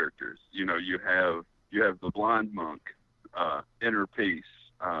 2 characters, you know, you have the blind monk, inner peace.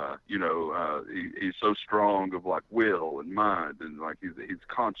 He's so strong of like will and mind, and like he's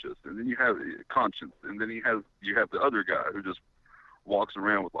conscious. And then you have conscience, and then you have the other guy who just walks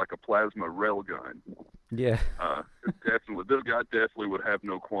around with like a plasma railgun. Yeah. Definitely, this guy definitely would have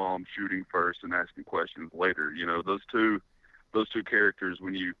no qualm shooting first and asking questions later. You know, those two characters,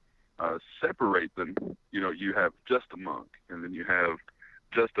 when you separate them, you know, you have just a monk, and then you have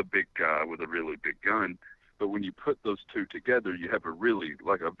just a big guy with a really big gun. But when you put those 2 together, you have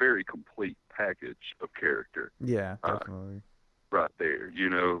a very complete package of character. Yeah, definitely. Right there, you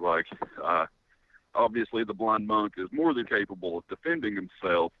know, like. Obviously, the blind monk is more than capable of defending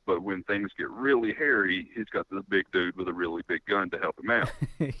himself, but when things get really hairy, he's got this big dude with a really big gun to help him out.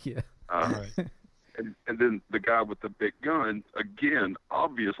 Yeah. Right. And then the guy with the big gun, again,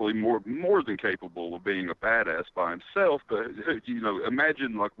 obviously more than capable of being a badass by himself, but, you know,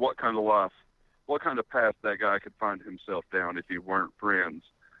 imagine, like, what kind of path that guy could find himself down if he weren't friends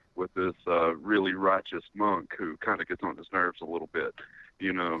with this really righteous monk who kind of gets on his nerves a little bit,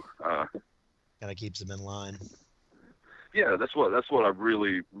 you know. Kind of keeps them in line. Yeah, that's what I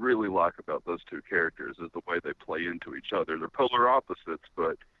really, really like about those 2 characters is the way they play into each other. They're polar opposites,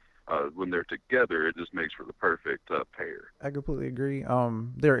 but when they're together, it just makes for the perfect pair. I completely agree.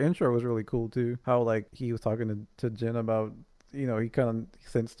 Their intro was really cool too. How like he was talking to Jen about, he kind of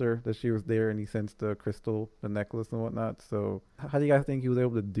sensed her that she was there, and he sensed the crystal, the necklace, and whatnot. So, how do you guys think he was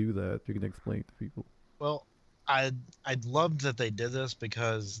able to do that? If you can explain to people. Well, I loved that they did this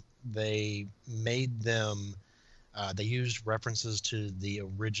because they made them. They used references to the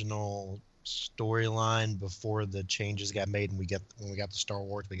original storyline before the changes got made, and when we got the Star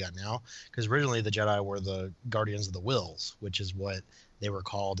Wars we got now. Because originally the Jedi were the Guardians of the Whills, which is what they were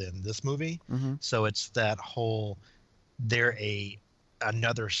called in this movie. Mm-hmm. So it's that whole. They're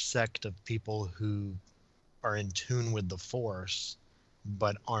another sect of people who are in tune with the Force,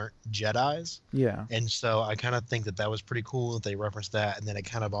 but aren't Jedis. Yeah. And so I kind of think that was pretty cool that they referenced that, and then it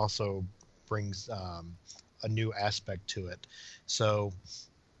kind of also brings a new aspect to it. So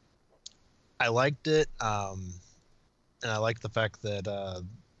I liked it, and I liked the fact that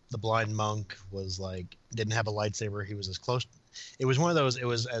the blind monk was didn't have a lightsaber. He was as close. It was one of those. It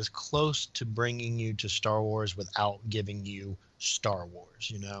was as close to bringing you to Star Wars without giving you Star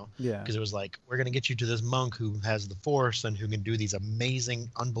Wars, Yeah. Because it was we're going to get you to this monk who has the Force and who can do these amazing,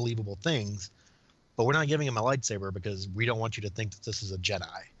 unbelievable things, but we're not giving him a lightsaber because we don't want you to think that this is a Jedi.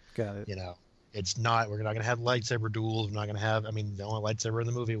 Got it. It's not. We're not going to have lightsaber duels. We're not going to have. I mean, the only lightsaber in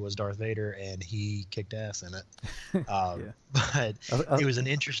the movie was Darth Vader, and he kicked ass in it. Yeah. But it was an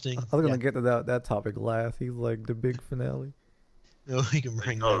interesting. I was going to get to that topic last. He's like the big finale. We can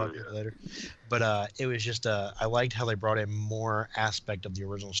bring that up later. But it was just I liked how they brought in more aspect of the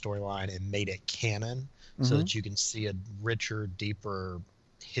original storyline and made it canon, so that you can see a richer, deeper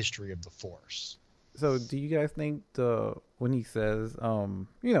history of the Force. So do you guys think when he says,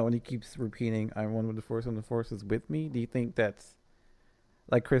 when he keeps repeating, "I'm one with the Force and the Force is with me," do you think that's,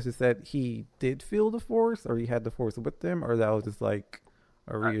 like Chris has said, he did feel the Force, or he had the Force with him, or that was just like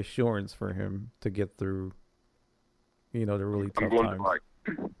a reassurance for him to get through, the really tough times?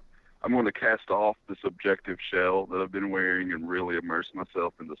 I'm going to cast off the subjective shell that I've been wearing and really immerse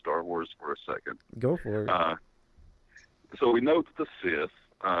myself into Star Wars for a second. Go for it. So we know that the Sith,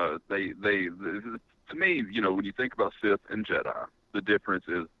 to me, when you think about Sith and Jedi, the difference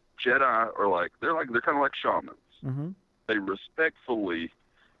is Jedi are they're kind of like shamans. Mm-hmm. They respectfully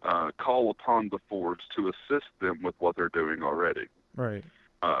call upon the Force to assist them with what they're doing already. Right.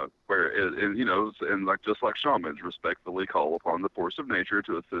 Just like shamans respectfully call upon the force of nature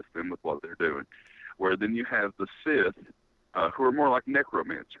to assist them with what they're doing. Where then you have the Sith, who are more like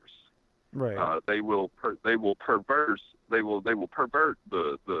necromancers. Right. They will pervert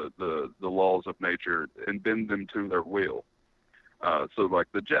the laws of nature and bend them to their will. So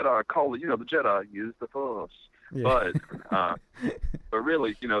the Jedi the Jedi use the Force. Yeah. But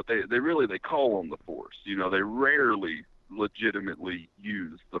really, they call on the Force. They rarely legitimately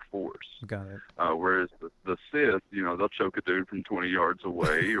use the Force. Got it. Whereas the Sith, they'll choke a dude from 20 yards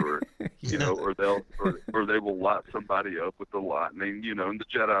away, or or they will light somebody up with the lightning, and the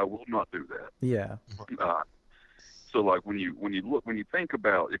Jedi will not do that. Yeah. So when you think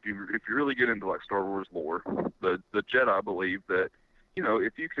about, if you really get into Star Wars lore, the Jedi believe that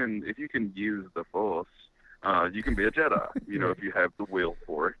if you can use the Force, you can be a Jedi. If you have the will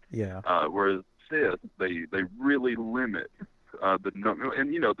for it. Yeah. Whereas Sith, they really limit the number,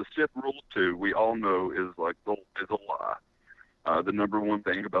 and the Sith rule too. We all know is a lie. The number one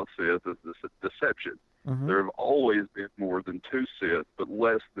thing about Sith is this deception. Mm-hmm. There have always been more than 2 Sith, but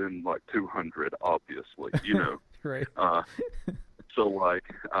less than 200, obviously. Right. So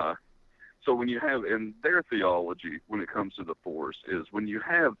when you have, in their theology, when it comes to the Force, is when you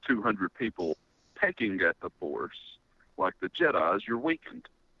have 200 people pecking at the Force, like the Jedis, you're weakened.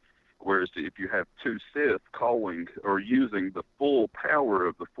 Whereas if you have 2 Sith calling or using the full power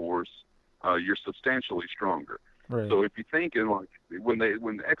of the Force, you're substantially stronger. Right. So if you think in Order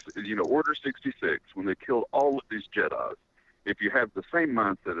 66, when they killed all of these Jedis, if you have the same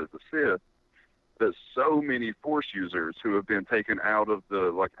mindset as the Sith, there's so many Force users who have been taken out of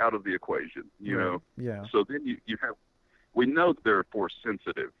the equation. Yeah. So then you have, we know that there are Force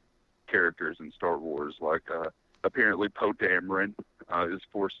sensitive characters in Star Wars, apparently Poe Dameron is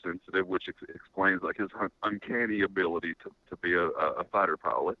Force sensitive, which explains his uncanny ability to be a fighter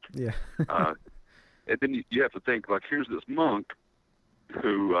pilot. Yeah. And then you have to think here's this monk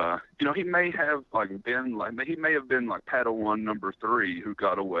who he may have been Padawan number 3 who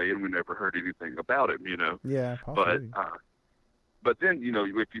got away and we never heard anything about him. Yeah. Possibly. But then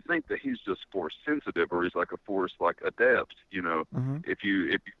if you think that he's just Force sensitive or he's a Force adept, mm-hmm. if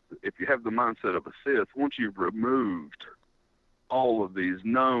you have the mindset of a Sith, once you've removed all of these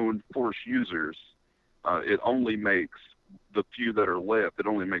known Force users, it only makes the few that are left, it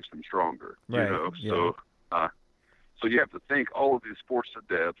only makes them stronger. Right. You know, yeah. So you have to think all of these Force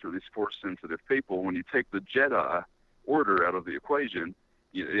adepts or these Force sensitive people. When you take the Jedi Order out of the equation,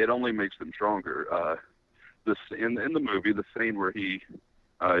 it only makes them stronger. In the movie, the scene where he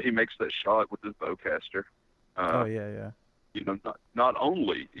makes that shot with his bowcaster. Oh yeah. You know, not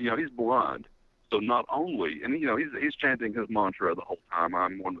only, you know, he's blind, so not only, and you know, he's chanting his mantra the whole time.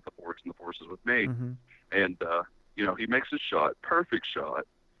 I'm one with the Force, and the Force is with me. Mm-hmm. And you know, he makes a shot, perfect shot.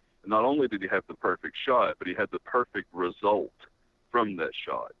 Not only did he have the perfect shot, but he had the perfect result from that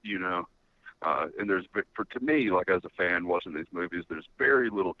shot. You know, and to me, like as a fan watching these movies, there's very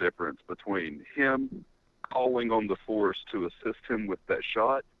little difference between him calling on the Force to assist him with that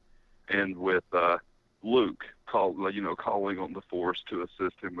shot, and with Luke calling on the Force to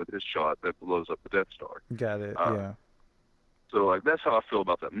assist him with his shot that blows up the Death Star. Got it. Yeah. So like that's how I feel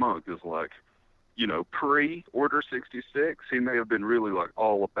about that monk. Is like, you know, pre-Order 66, he may have been really like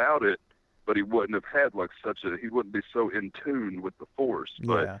all about it, but he wouldn't have had like he wouldn't be so in tune with the Force.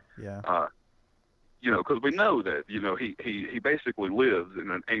 But yeah. You know, because we know that, you know, he basically lives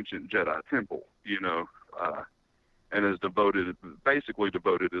in an ancient Jedi temple, you know, and has basically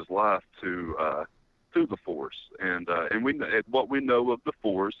devoted his life to the Force. And what we know of the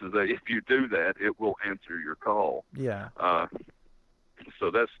Force is that if you do that, it will answer your call. Yeah. So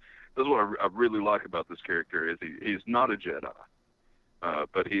that's what I really like about this character is he's not a Jedi,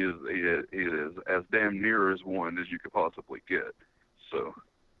 but he is as damn near as one as you could possibly get. So.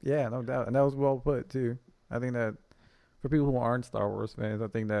 Yeah, no doubt, and that was well put too. I think that for people who aren't Star Wars fans, I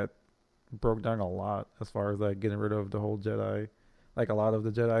think that broke down a lot as far as like getting rid of the whole Jedi, like a lot of the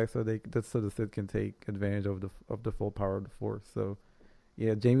Jedi, so the Sith can take advantage of the full power of the Force. So,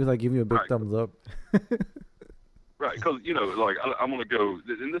 yeah, Jamie's like giving you a big thumbs up. Right, because, you know, like, I'm going to go,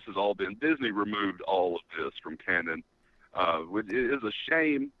 and this has all been, Disney removed all of this from canon, which is a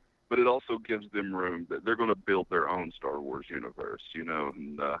shame, but it also gives them room that they're going to build their own Star Wars universe, you know,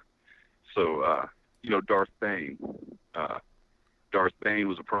 and you know, Darth Bane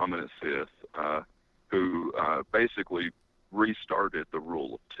was a prominent Sith who basically restarted the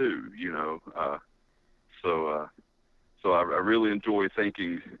rule of two, you know, so I really enjoy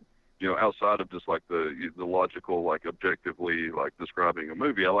thinking, you know, outside of just like the logical, like objectively, like describing a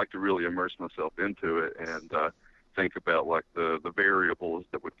movie, I like to really immerse myself into it and think about like the variables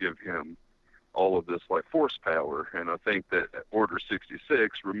that would give him all of this like Force power. And I think that Order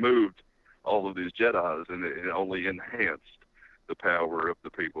 66 removed all of these Jedis, and it only enhanced the power of the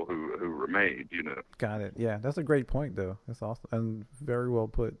people who remained, you know. Got it. Yeah, that's a great point, though. That's awesome and very well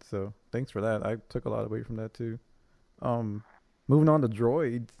put. So thanks for that. I took a lot away from that too. Moving on to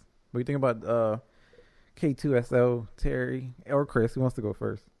droids. What do you think about K2SO, Terry, or Chris? Who wants to go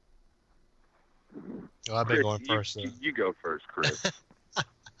first? Well, I've been going first. You go first, Chris.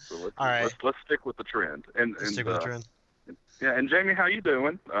 So all right. Let's stick with the trend. And stick with the trend. Yeah, and Jamie, how you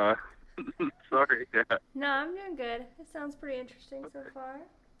doing? Sorry. Yeah. No, I'm doing good. It sounds pretty interesting so far.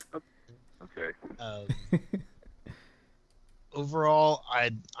 Okay. Overall,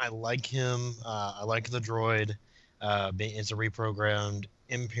 I like him. I like the droid. It's a reprogrammed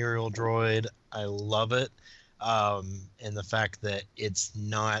Imperial droid. I love it. And the fact that it's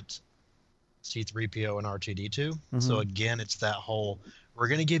not C-3PO and R2-D2. Mm-hmm. So again, it's that whole, we're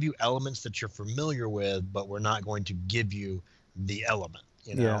going to give you elements that you're familiar with, but we're not going to give you the element,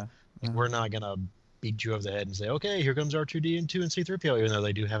 you know? Yeah. Like, we're not going to beat you over the head and say, okay, here comes R2-D2 and C-3PO, even though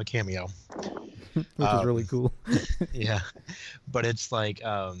they do have a cameo. Which is really cool. Yeah. But it's like,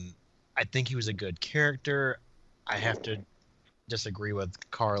 I think he was a good character. I have to disagree with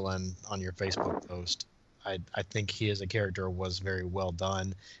Carlin on your Facebook post. I think he as a character was very well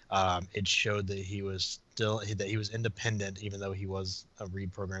done. It showed that he was independent, even though he was a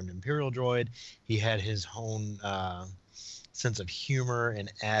reprogrammed Imperial droid. He had his own sense of humor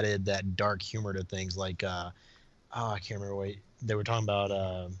and added that dark humor to things like I can't remember what they were talking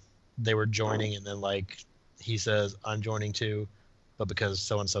about. They were joining, and then like he says, "I'm joining too," but because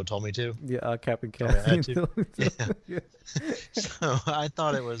so and so told me to. Yeah, Captain Cassian. Yeah. So I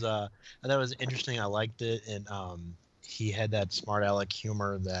thought it was interesting. I liked it, and he had that smart aleck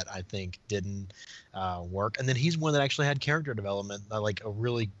humor that I think didn't work. And then he's one that actually had character development, like a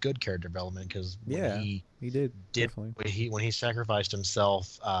really good character development, because he did when he sacrificed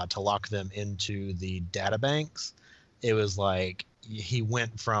himself to lock them into the data banks, it was like he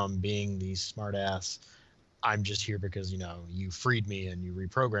went from being the smart ass, I'm just here because, you know, you freed me and you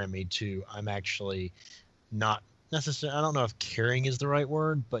reprogrammed me, to I'm actually not necessarily, I don't know if caring is the right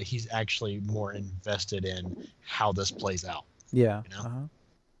word, but he's actually more invested in how this plays out. Yeah. You know?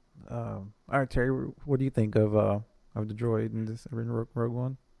 All right, Terry, what do you think of of the droid in Rogue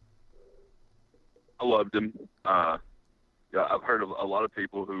One? I loved him. Yeah, I've heard of a lot of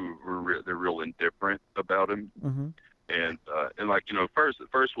people who were they're real indifferent about him, and like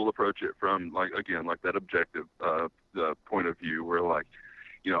first we'll approach it from like that objective the point of view where like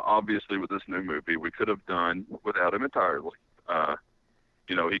obviously with this new movie we could have done without him entirely.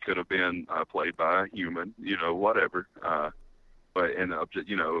 He could have been played by a human, whatever. But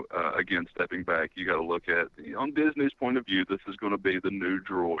again, stepping back, you got to look at on Disney's point of view. This is going to be the new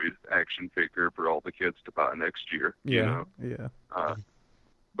droid action figure for all the kids to buy next year. Yeah.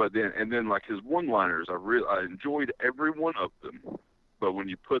 But then like his one-liners, I enjoyed every one of them. But when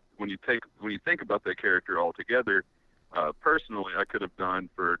you think about that character altogether, personally, I could have done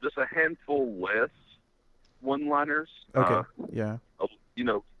for just a handful less one-liners. Okay. Yeah.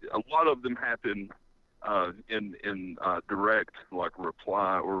 A lot of them happen in direct like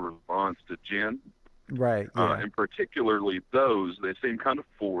reply or response to Jyn. Right. Yeah. And particularly those, they seem kind of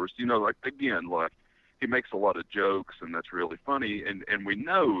forced. Like again, like he makes a lot of jokes and that's really funny. And we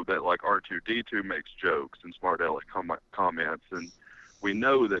know that like R2-D2 makes jokes and smart aleck comments, and we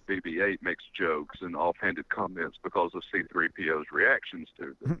know that BB-8 makes jokes and offhanded comments because of C-3PO's reactions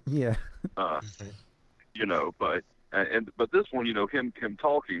to them. Yeah. But this one, him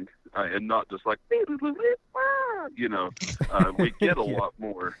talking and not just like, we get a lot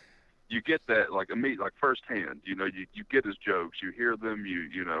more. You get that like like firsthand. You get his jokes, you hear them,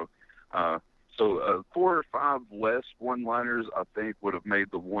 So 4 or 5 less one-liners, I think, would have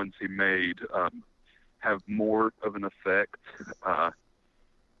made the ones he made have more of an effect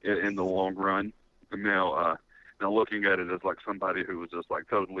in the long run. Now looking at it as like somebody who was just like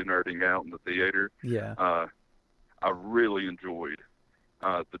totally nerding out in the theater. Yeah. I really enjoyed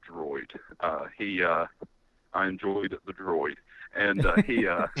the droid. I enjoyed the droid, and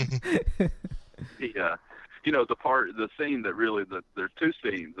the scene that really there's 2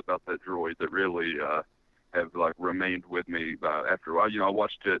 scenes about that droid that really have like remained with me after a while. I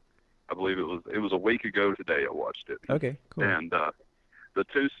watched it. I believe it was a week ago today. I watched it. Okay, cool. And the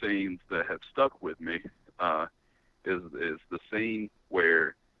 2 scenes that have stuck with me is the scene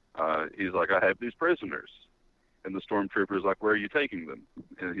where he's like, I have these prisoners. And the stormtrooper's like, where are you taking them?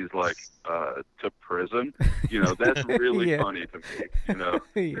 And he's like, to prison. That's really funny to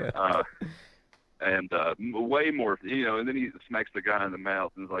me, Yeah. And way more, and then he smacks the guy in the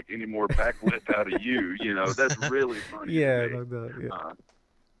mouth and is like, any more backlip out of you? That's really funny. Yeah, to me. like that,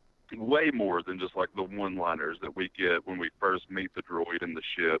 yeah. Way more than just like the one-liners that we get when we first meet the droid in the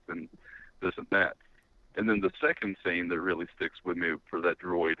ship and this and that. And then the second scene that really sticks with me for that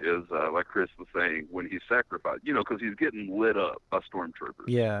droid is, like Chris was saying, when he's sacrificed, because he's getting lit up by stormtroopers.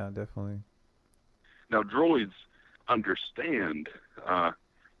 Yeah, definitely. Now, droids understand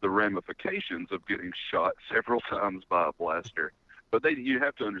the ramifications of getting shot several times by a blaster, but you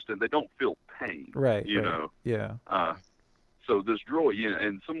have to understand they don't feel pain. Right. know. Yeah. So this droid,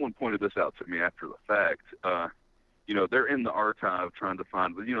 and someone pointed this out to me after the fact. They're in the archive trying to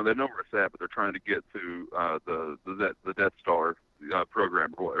find, they know where it's at, but they're trying to get to the Death Star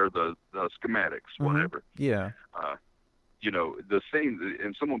program or the schematics, whatever. Yeah. The scene,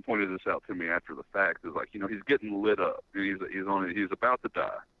 and someone pointed this out to me after the fact, is like, he's getting lit up. He's about to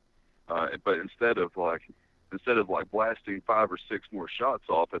die. But instead of blasting 5 or 6 more shots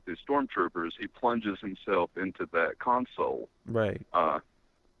off at these stormtroopers, he plunges himself into that console. Right.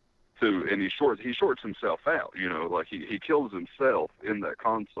 And he shorts himself out, like he kills himself in that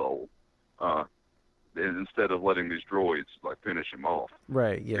console, and instead of letting these droids like finish him off.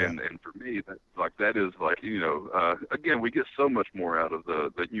 Right. Yeah. And for me, that is like, again, we get so much more out of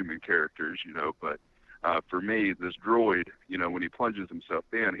the human characters, but for me, this droid, when he plunges himself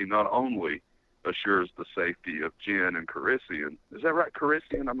in, he not only assures the safety of Jyn and Carissien. Is that right,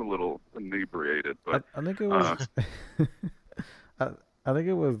 Carissien? I'm a little inebriated, but I think it was. I think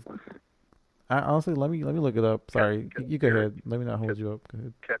it was. Honestly, let me look it up. Sorry, you go ahead. Let me not hold you up. Go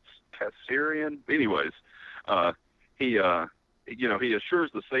ahead. Cassian. Anyways, he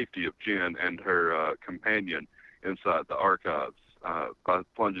assures the safety of Jyn and her companion inside the archives by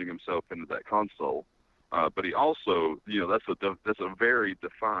plunging himself into that console. But he also, that's a very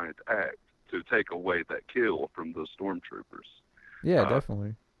defiant act to take away that kill from the stormtroopers. Yeah,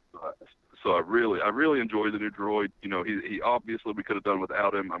 definitely. So I really enjoy the new droid. He obviously we could have done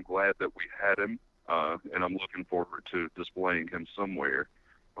without him. I'm glad that we had him, and I'm looking forward to displaying him somewhere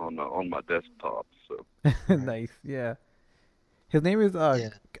on my desktop. So nice, yeah. His name is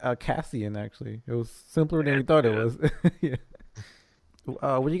Cassian. Actually, it was simpler than we thought it was. Yeah.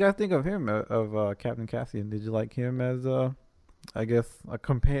 What do you guys think of him, of Captain Cassian? Did you like him as I guess a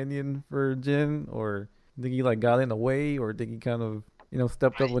companion for Jyn, or Think he like got in the way, or think he kind of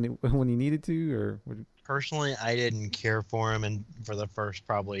stepped up when he needed to, or? Personally, I didn't care for him, and for the first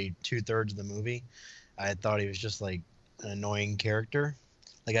probably 2/3 of the movie, I thought he was just like an annoying character.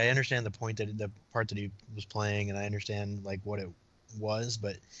 Like I understand the part that he was playing, and I understand like what it was,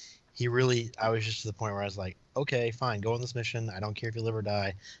 but I was just to the point where I was like, okay, fine, go on this mission. I don't care if you live or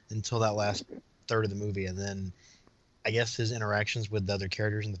die until that last third of the movie, and then I guess his interactions with the other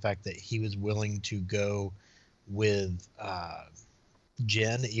characters and the fact that he was willing to go with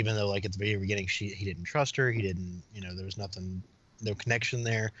Jen, even though like at the very beginning he didn't trust her, he didn't, there was no connection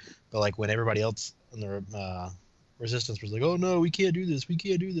there, but like when everybody else in the Resistance was like, oh no, we can't do this,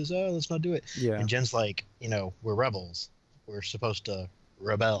 let's not do it. Yeah. And Jen's like, we're rebels, we're supposed to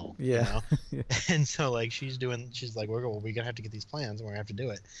rebel. Yeah. Yeah. And so like she's like, we're gonna have to get these plans and we're gonna have to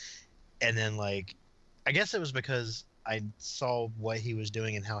do it. And then like I guess it was because I saw what he was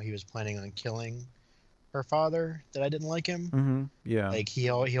doing and how he was planning on killing her father that I didn't like him. Mm-hmm. Yeah. Like he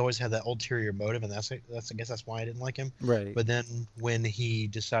always had that ulterior motive, and that's I guess that's why I didn't like him. Right. But then when he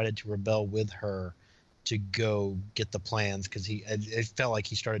decided to rebel with her to go get the plans, because it felt like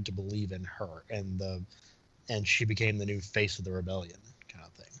he started to believe in her, and she became the new face of the rebellion kind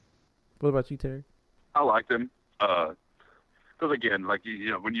of thing. What about you, Terry? I liked him. Because again, like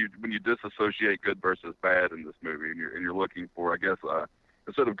when you disassociate good versus bad in this movie, and you're looking for, I guess,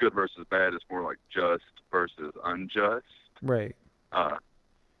 instead of good versus bad, it's more like just versus unjust. Right.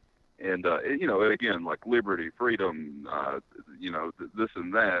 And again, like liberty, freedom, this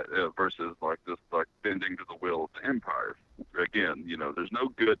and that, versus like this, like bending to the will of the empire. Again, there's no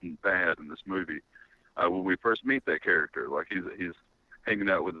good and bad in this movie. When we first meet that character, like he's hanging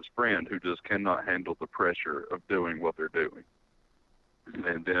out with his friend who just cannot handle the pressure of doing what they're doing.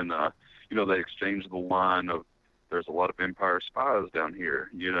 And then, they exchange the line of, there's a lot of Empire spies down here,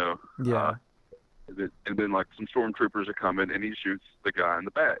 Yeah. And then, like, some stormtroopers are coming, and he shoots the guy in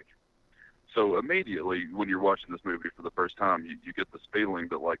the back. So immediately, when you're watching this movie for the first time, you get this feeling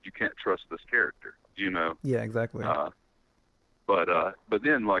that, like, you can't trust this character, Yeah, exactly. But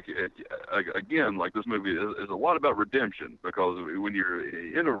then, like, again, like, this movie is a lot about redemption, because when you're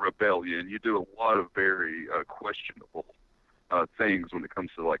in a rebellion, you do a lot of very questionable things when it comes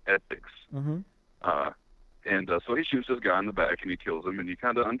to, like, ethics. Mm-hmm. So he shoots this guy in the back, and he kills him, and you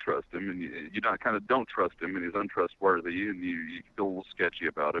kind of untrust him, and you kind of don't trust him, and he's untrustworthy, and you feel a little sketchy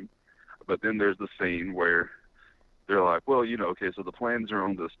about him. But then there's the scene where they're like, well, okay, so the plans are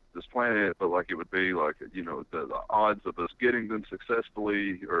on this planet, but like it would be like, the odds of us getting them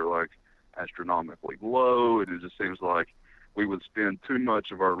successfully are like astronomically low, and it just seems like we would spend too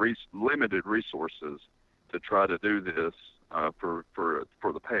much of our limited resources to try to do this for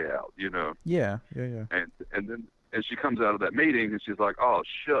the payout, Yeah. And then she comes out of that meeting and she's like, oh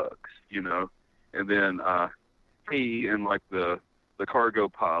shucks, and then he and like the cargo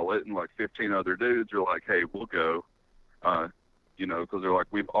pilot and like 15 other dudes are like, hey, we'll go, because they're like,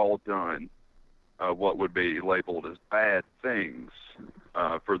 we've all done what would be labeled as bad things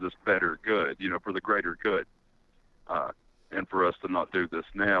for this better good, for the greater good. And for us to not do this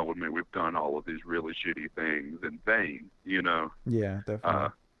now would mean we've done all of these really shitty things in vain, Yeah, definitely.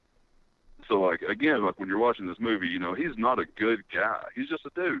 So, like, again, like when you're watching this movie, he's not a good guy. He's just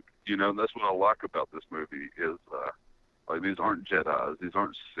a dude. That's what I like about this movie is, like, these aren't Jedis. These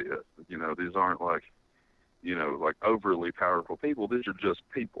aren't Sith. These aren't like, like overly powerful people. These are just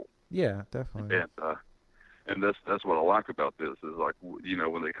people. Yeah, definitely. And that's what I like about this is, like,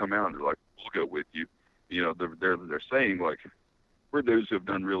 when they come out and they're like, we'll go with you. They're saying, like, we're dudes who have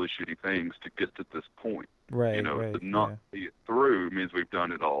done really shitty things to get to this point. Right, to not see it through means we've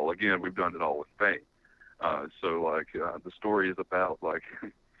done it all. Again, we've done it all in vain. So, like, the story is about, like,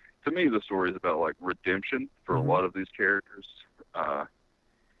 to me, the story is about, like, redemption for a lot of these characters. Like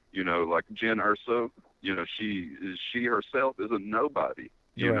Jyn Erso, she herself is a nobody,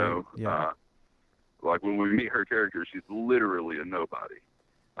 like, when we meet her character, she's literally a nobody.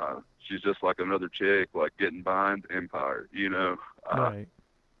 She's just like another chick, like getting behind the Empire, right.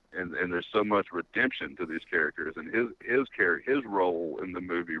 And there's so much redemption to these characters, and his role in the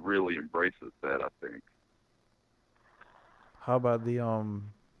movie really embraces that, I think. How about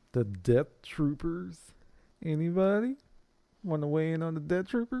the Death Troopers? Anybody want to weigh in on the Death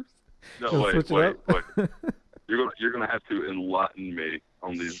Troopers? No, wait. You're gonna have to enlighten me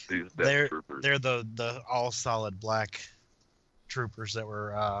on these Death Troopers. They're the all solid black troopers that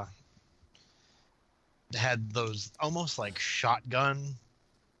were had those almost like shotgun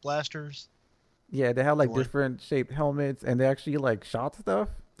blasters. Yeah, they had like different shaped helmets, and they actually like shot stuff.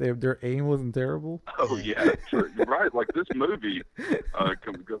 their aim wasn't terrible. Oh yeah, sure. Right. Like this movie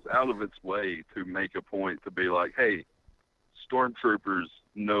goes out of its way to make a point to be like, hey, stormtroopers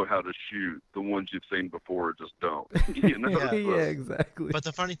know how to shoot. The ones you've seen before just don't. You know? Yeah, exactly. But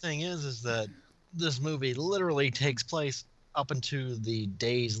the funny thing is that this movie literally takes place up into the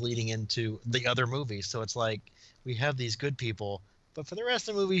days leading into the other movies. So it's like we have these good people, but for the rest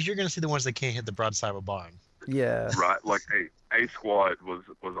of the movies, you're going to see the ones that can't hit the broadside of a bomb. Yeah. Right. Like A Squad was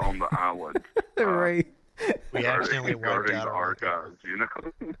on the island. Right. We accidentally wiped guarding out the our archives. You know.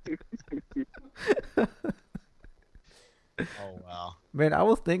 Oh wow. Man, I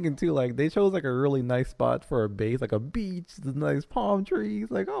was thinking too, like they chose like a really nice spot for a base, like a beach, the nice palm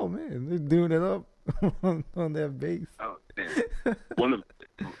trees. Like, oh man, they're doing it up on that base. Oh,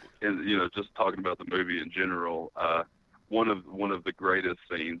 and just talking about the movie in general, one of the greatest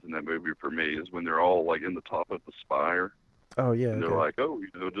scenes in that movie for me is when they're all like in the top of the spire. Oh yeah. And they're like, oh,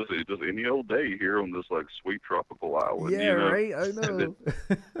 just any old day here on this like sweet tropical island. Yeah, right. I know.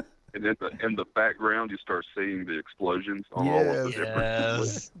 And then in the background, you start seeing the explosions on all of the different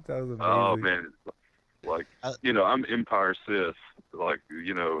places. That was amazing. Oh man, like I'm Empire Sith, like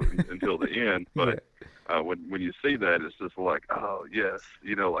until the end. But when you see that, it's just like, oh yes,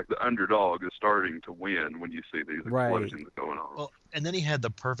 like the underdog is starting to win when you see these explosions going on. Well, and then he had the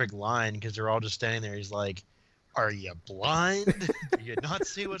perfect line because they're all just standing there. He's like, "Are you blind? Do you not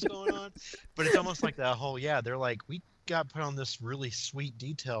see what's going on?" But it's almost like that whole they're like, we got put on this really sweet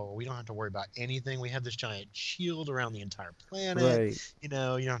detail. We don't have to worry about anything. We have this giant shield around the entire planet. Right. You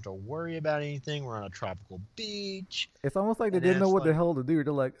don't have to worry about anything. We're on a tropical beach. It's almost like they didn't know what the hell to do.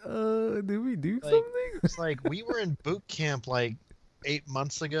 They're like, did we do something? It's like we were in boot camp like 8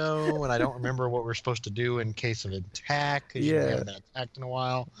 months ago, and I don't remember what we're supposed to do in case of attack because we haven't been attacked in a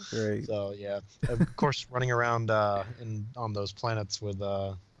while. Right. So of course, running around on those planets with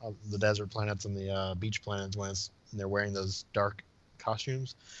the desert planets and the beach planets when they're wearing those dark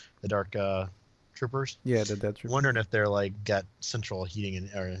costumes, the dark troopers. Yeah, the dead troopers. Wondering if they're like got central heating and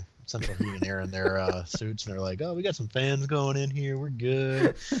air in their suits, and they're like, oh, we got some fans going in here, we're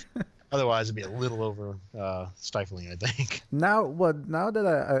good. Otherwise, it'd be a little over stifling, I think. Now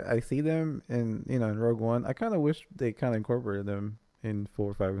that I see them in Rogue One, I kind of wish they kind of incorporated them in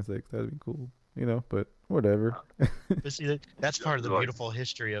 4, 5, and 6. That'd be cool, But whatever. But see, that's part of the beautiful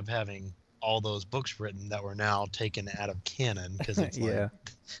history of having all those books written that were now taken out of canon because it's like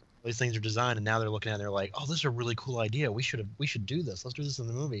these things are designed, and now they're looking at it and they're like, oh, this is a really cool idea. We should do this. Let's do this in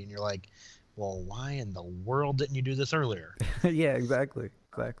the movie. And you're like, well, why in the world didn't you do this earlier? Yeah, exactly.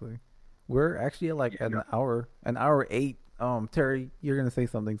 We're actually at like an hour 8. Terry, you're gonna say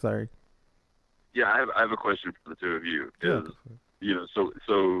something. Sorry. Yeah, I have a question for the two of you.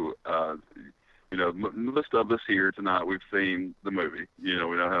 Most of us here tonight, we've seen the movie. We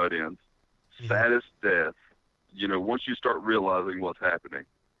know how it ends. Mm-hmm. Saddest death. Once you start realizing what's happening,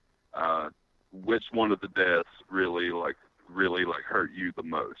 which one of the deaths really hurt you the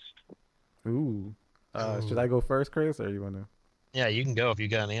most? Ooh. Should I go first, Chris, or you want to? Yeah, you can go if you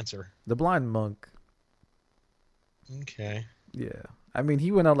got an answer. The blind monk. Okay. Yeah. I mean,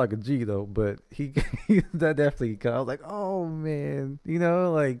 he went out like a G though, but that definitely. I was like, oh man,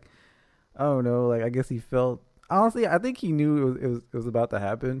 like, I don't know, like I guess he felt. Honestly, I think he knew it was about to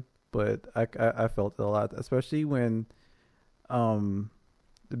happen, but I felt it a lot, especially when,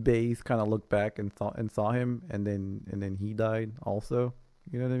 the base kind of looked back and saw him, and then he died also.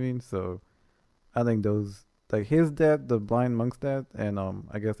 You know what I mean? So, I think those. Like his death, the blind monk's death, and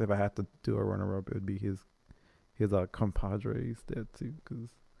I guess if I had to do a runner-up, it would be his compadre's death too, because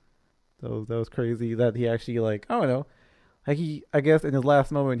that was crazy that he actually I don't know, I guess in his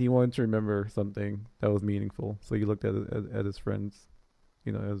last moment he wanted to remember something that was meaningful, so he looked at his friends,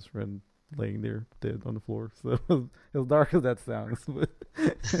 at his friend laying there dead on the floor. So as dark as that sounds, but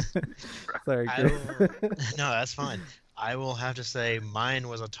sorry. No, that's fine. I will have to say mine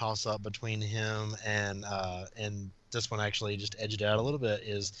was a toss-up between him and this one actually just edged out a little bit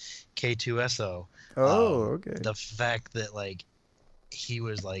is K2SO. Oh, okay. The fact that he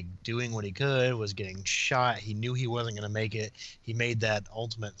was doing what he could, was getting shot. He knew he wasn't going to make it. He made that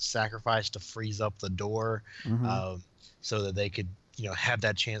ultimate sacrifice to freeze up the door, so that they could have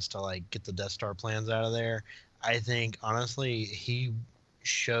that chance to get the Death Star plans out of there. I think honestly he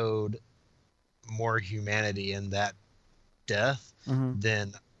showed more humanity in that death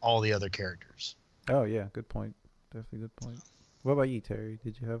than all the other characters. Oh yeah, good point. Definitely good point. What about you, Terry?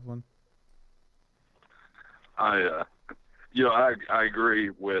 Did you have one? I agree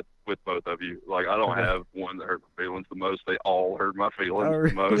with both of you. I don't have one that hurt my feelings the most. They all hurt my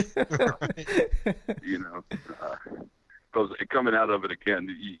feelings the most. because coming out of it again,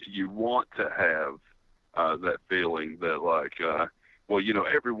 you want to have that feeling that like, well, you know,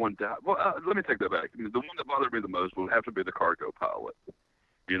 everyone died. Well, let me take that back. The one that bothered me the most would have to be the cargo pilot.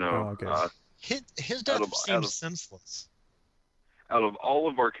 You know, his death seems senseless. Out of all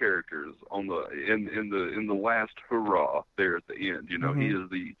of our characters in the last hurrah there at the end, you know, he's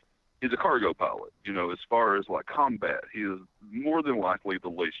a cargo pilot. You know, as far as like combat, he is more than likely the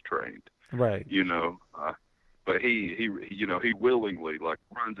least trained. Right. You know, but he willingly like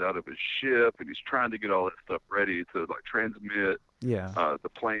runs out of his ship and he's trying to get all that stuff ready to like transmit the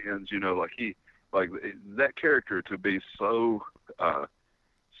plans. You know, like that character to be so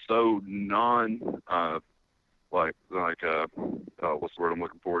non what's the word I'm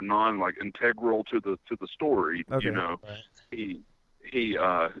looking for? Non like integral to the story. Okay. You know,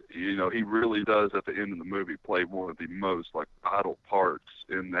 he really does at the end of the movie play one of the most like vital parts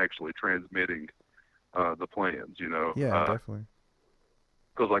in actually transmitting the plans. You know. Yeah, definitely.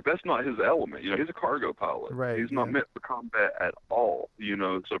 Because like that's not his element. You know, he's a cargo pilot. Right. He's not meant for combat at all. You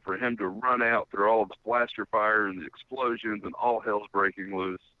know, so for him to run out through all of the blaster fire and the explosions and all hell's breaking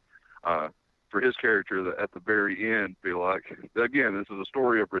loose. For his character at the very end be like, again, this is a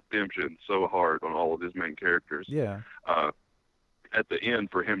story of redemption so hard on all of his main characters. Yeah. At the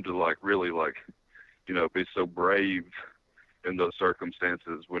end, for him to like really like, you know, be so brave in those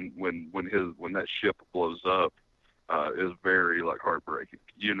circumstances when that ship blows up is very like heartbreaking,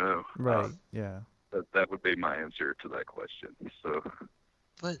 you know. Right. Yeah. That would be my answer to that question. So.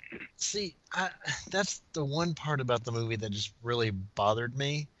 But see, that's the one part about the movie that just really bothered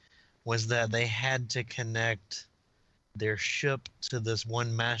me. Was that they had to connect their ship to this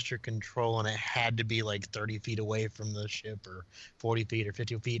one master control, and it had to be like 30 feet away from the ship, or 40 feet or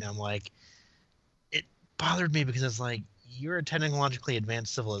 50 feet. And I'm like, it bothered me because it's like, you're a technologically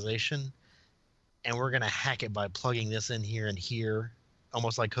advanced civilization, and we're going to hack it by plugging this in here and here,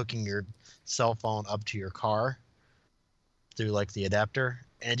 almost like hooking your cell phone up to your car through like the adapter.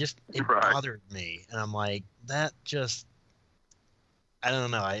 And it bothered me. And I'm like, that just... I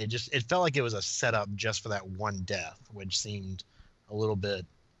don't know. It felt like it was a setup just for that one death, which seemed a little bit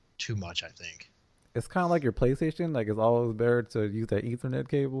too much, I think. It's kind of like your PlayStation. Like, it's always better to use that Ethernet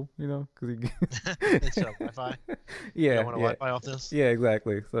cable, you know? Instead of Wi-Fi? Yeah. You want Wi-Fi off this? Yeah,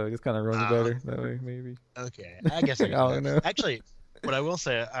 exactly. So it just kind of runs better that way, maybe. Okay. I guess I don't know. Actually, what I will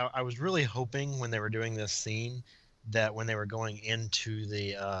say, I was really hoping when they were doing this scene that when they were going into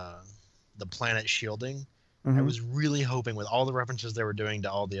the planet shielding, I was really hoping, with all the references they were doing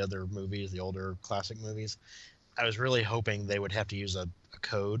to all the other movies, the older classic movies, I was really hoping they would have to use a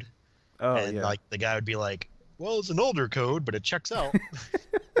code. Oh, and yeah. like the guy would be like, well, it's an older code, but it checks out.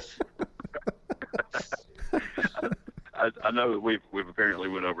 I know that we've apparently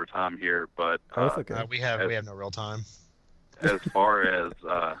went over time here, but that's okay. We have no real time. As far as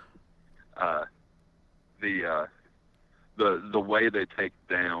the way they take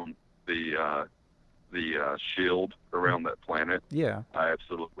down the shield around that planet. Yeah, I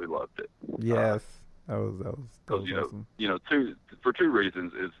absolutely loved it. Yes, that was awesome. For two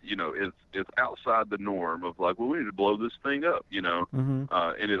reasons. It's outside the norm of like, well, we need to blow this thing up, you know.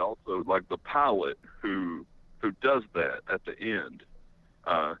 And it also, like, the pilot who does that at the end.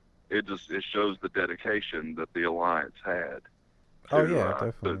 It shows the dedication that the Alliance had.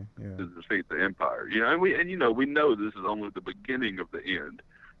 Definitely. To defeat the Empire. You know, we know this is only the beginning of the end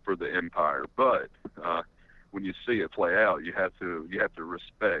for the Empire, but when you see it play out, you have to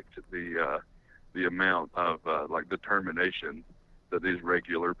respect the amount of like determination that these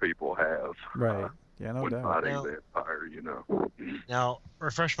regular people have. Right. Yeah, no when doubt. fighting the Empire, you know. Now,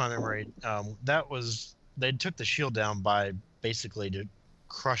 refresh my memory. They took the shield down by basically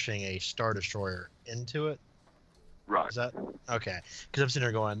crushing a Star Destroyer into it. Right. Is that okay? Because I'm sitting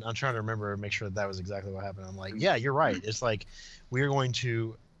there going, I'm trying to remember and make sure that was exactly what happened. I'm like, yeah, you're right. It's like we're going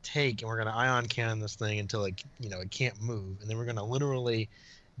to take and we're going to ion cannon this thing until it can't move, and then we're going to literally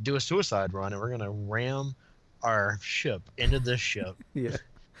do a suicide run, and we're going to ram our ship into this ship. Yeah.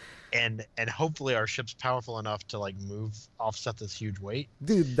 And hopefully our ship's powerful enough to like offset this huge weight.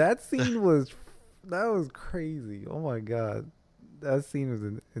 Dude, that scene was crazy. Oh my god, that scene was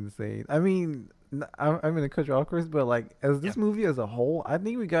insane. I mean, I'm gonna cut you off, Chris, but like as this movie as a whole, I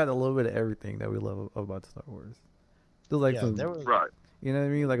think we got a little bit of everything that we love about Star Wars. There's like right. You know what I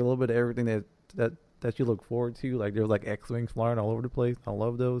mean? Like a little bit of everything that you look forward to. Like there was like X-wings flying all over the place. I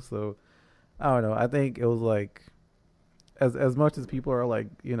love those. So I don't know. I think it was like as much as people are like,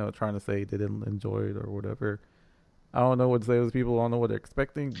 trying to say they didn't enjoy it or whatever. I don't know what to say to those people. I don't know what they're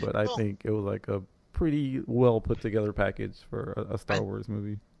expecting, but I think it was like a pretty well put together package for a Star Wars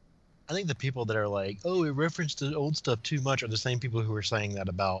movie. I think the people that are like, oh, it referenced the old stuff too much, are the same people who are saying that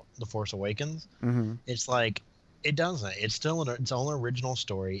about The Force Awakens. Mm-hmm. It's like, it doesn't. It's still its own original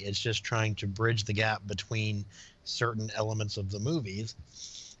story. It's just trying to bridge the gap between certain elements of the movies.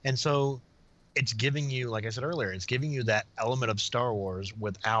 And so it's giving you, like I said earlier, it's giving you that element of Star Wars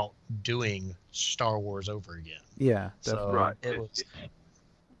without doing Star Wars over again. Yeah, that's so right.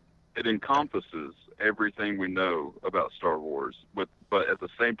 It encompasses everything we know about Star Wars, but at the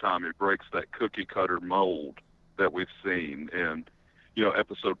same time, it breaks that cookie cutter mold that we've seen. And,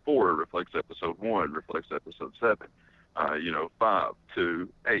 episode 4 reflects episode 1, reflects episode 7, 5 to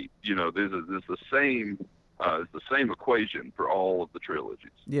 8. This is the same. It's the same equation for all of the trilogies.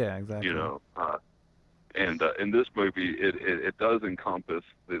 Yeah, exactly. And in this movie, it does encompass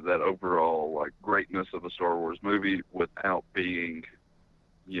that overall like greatness of a Star Wars movie without being,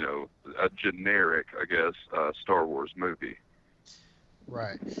 a generic, I guess, Star Wars movie.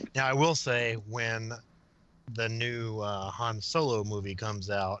 Right. Now, I will say, when the new Han Solo movie comes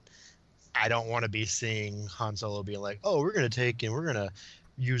out, I don't want to be seeing Han Solo being like, oh, we're going to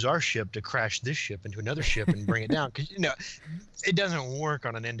use our ship to crash this ship into another ship and bring it down. Because, it doesn't work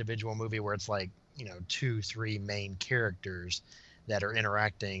on an individual movie where it's like, 2-3 main characters that are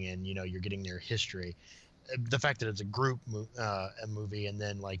interacting and, you're getting their history. The fact that it's a group movie and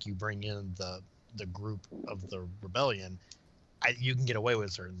then like you bring in the group of the rebellion, you can get away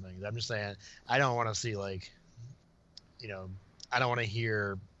with certain things. I'm just saying, I don't want to see like, I don't want to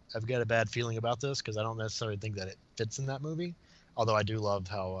hear, I've got a bad feeling about this because I don't necessarily think that it fits in that movie. Although I do love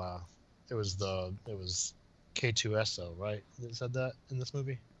how it was K2SO, right? That said that in this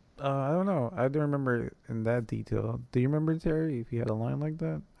movie. I don't know. I don't remember in that detail. Do you remember, Terry, if you had a line like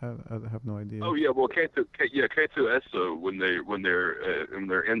that? I have no idea. Oh yeah, well K2SO when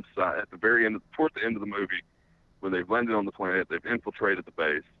they're inside at the very end, towards the end of the movie, when they've landed on the planet, they've infiltrated the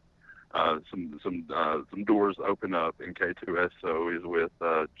base. Some doors open up, and K2SO is with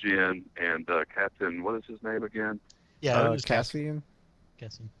Jyn and Captain. What is his name again? Yeah, it was Cassian.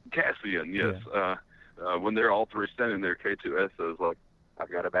 Cassian, yes. Yeah. When they're all three standing there, K2SO is like, I've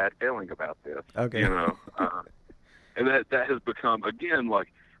got a bad feeling about this. Okay. And that has become, again,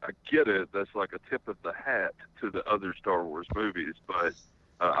 like, I get it, that's like a tip of the hat to the other Star Wars movies, but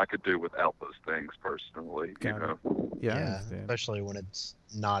I could do without those things personally, Yeah, especially when it's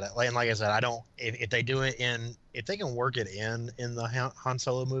not, and like I said, I don't, if they do it if they can work it in the Han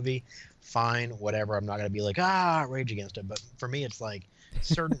Solo movie, fine, whatever. I'm not going to be like, rage against it. But for me, it's like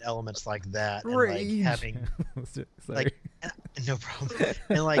certain elements like that, and like having, like, no problem.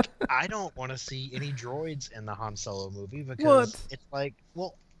 And like, I don't want to see any droids in the Han Solo movie because it's like,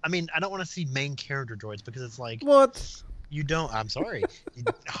 well, I mean, I don't want to see main character droids because it's like, what? You don't. I'm sorry.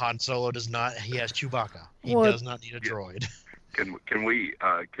 Han Solo does not. He has Chewbacca. He does not need a droid. Can we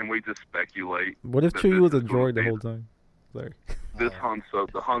just speculate? What if Chewie was a droid the whole time? Sorry. The Han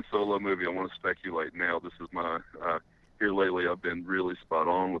Solo movie. I want to speculate now. This is my here lately. I've been really spot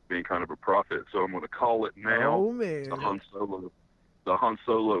on with being kind of a prophet, so I'm going to call it now. Oh man. The Han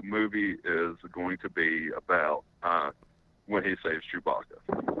Solo movie is going to be about when he saves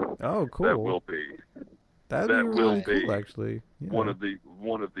Chewbacca. Oh, cool. That will be. That will be cool, actually. Yeah. One of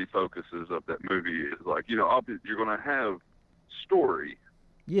the focuses of that movie is like, you're going to have story.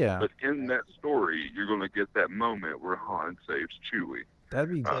 Yeah. But in that story, you're going to get that moment where Han saves Chewie.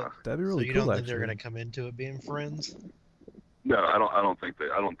 That'd be really cool. So you don't think they're going to come into it being friends? No, I don't think that.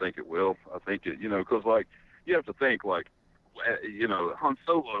 I don't think it will. I think it, because like you have to think like, Han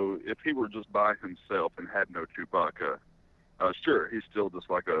Solo, if he were just by himself and had no Chewbacca. Sure, he's still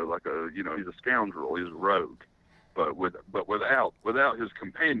just like a he's a scoundrel, he's a rogue, but without his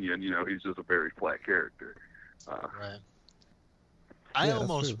companion, he's just a very flat character. Right. I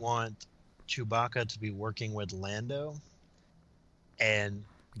almost want Chewbacca to be working with Lando, and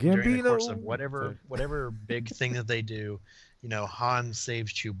during the course of whatever big thing that they do, Han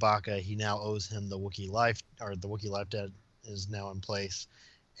saves Chewbacca. He now owes him the Wookiee life, or the Wookiee life debt is now in place,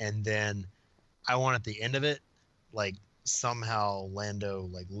 and then I want at the end of it, like, somehow Lando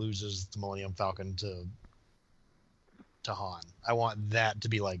like loses the Millennium Falcon to Han. I want that to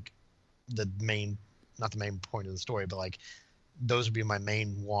be like the main, not the main point of the story, but like those would be my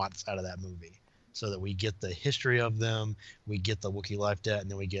main wants out of that movie, so that we get the history of them, we get the Wookiee life debt, and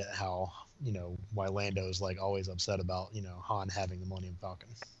then we get how why Lando's like always upset about Han having the Millennium Falcon.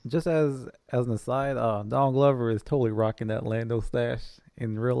 Just as an aside, Donald Glover is totally rocking that Lando stash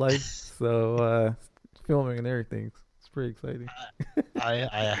in real life, so filming and everything. Pretty exciting.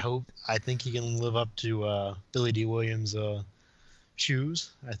 I think he can live up to Billy D. Williams'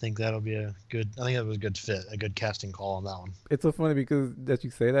 choose. I think that'll be I think that was a good fit, a good casting call on that one. It's so funny because that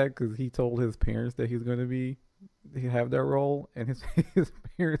you say that because he told his parents that he's going to have that role, and his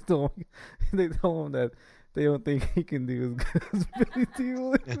parents told him that they don't think he can do as good as Billy Dee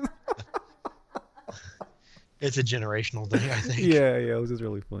Williams. It's a generational thing, I think. Yeah, it was just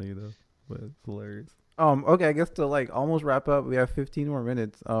really funny though, but it's hilarious. Okay, I guess to like almost wrap up, we have 15 more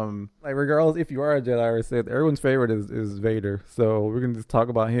minutes. Like regardless if you are a Jedi or Sith, everyone's favorite is Vader. So we're gonna just talk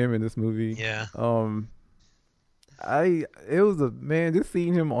about him in this movie. Yeah. It was just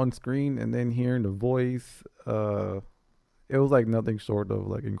seeing him on screen and then hearing the voice, it was like nothing short of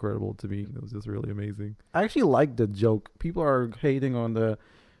like incredible to me. It was just really amazing. I actually liked the joke. People are hating on the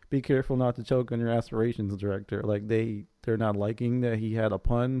 "be careful not to choke on your aspirations" director. Like they're not liking that he had a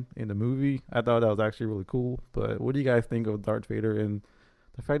pun in the movie. I thought that was actually really cool. But what do you guys think of Darth Vader and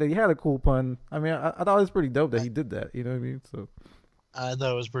the fact that he had a cool pun? I mean, I thought it was pretty dope that he did that. You know what I mean? So I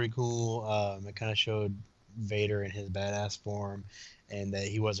thought it was pretty cool. It kind of showed Vader in his badass form, and that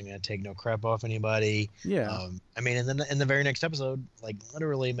he wasn't going to take no crap off anybody. Yeah. I mean, and then in the very next episode, like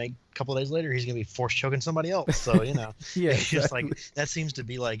literally a couple of days later, he's going to be force choking somebody else. So, you know, yeah, it's just like, that seems to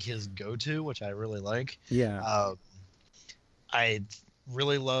be like his go-to, which I really like. Yeah. I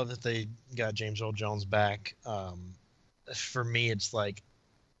really love that they got James Earl Jones back. For me, it's like,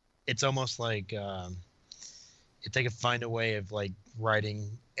 it's almost like if they could find a way of like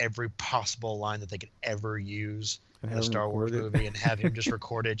writing every possible line that they could ever use in a Star Wars movie and have him just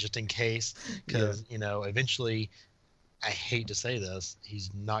record it just in case, because you know, eventually, I hate to say this, he's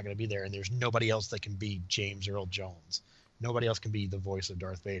not going to be there, and there's nobody else that can be James Earl Jones. Nobody else can be the voice of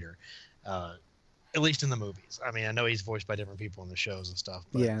Darth Vader, at least in the movies. I mean, I know he's voiced by different people in the shows and stuff.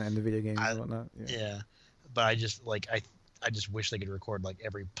 But and the video games and whatnot. Yeah, but I just I just wish they could record like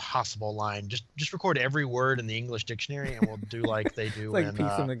every possible line. Just record every word in the English dictionary, and we'll do like they do like in,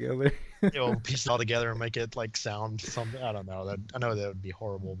 piece them together. You'll piece it all together and make it like sound something. I don't know. I know that would be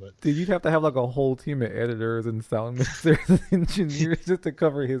horrible, but dude, you'd have to have like a whole team of editors and sound mixers and engineers just to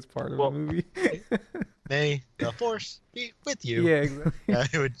cover his part of the movie. May the Force be with you. Yeah, exactly. Yeah,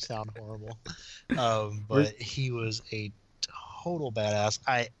 it would sound horrible. But he was a total badass.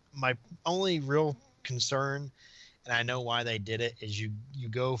 My only real concern, and I know why they did it, is you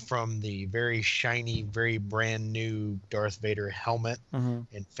go from the very shiny, very brand new Darth Vader helmet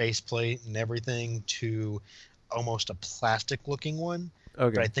and faceplate and everything to almost a plastic looking one.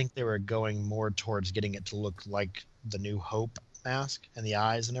 Okay. But I think they were going more towards getting it to look like the New Hope mask and the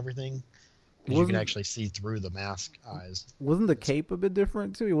eyes and everything. Because you can actually see through the mask eyes. Wasn't the cape a bit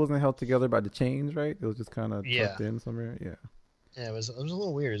different too? It wasn't held together by the chains, right? It was just kind of tucked in somewhere. Yeah. Yeah, it was a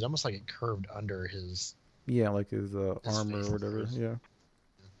little weird. It was almost like it curved under his. Yeah, like his armor or whatever. Yeah.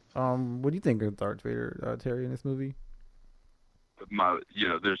 What do you think of Darth Vader, Terry, in this movie?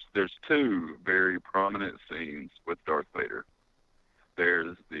 There's two very prominent scenes with Darth Vader.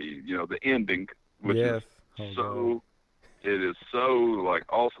 There's the ending, which is it is so like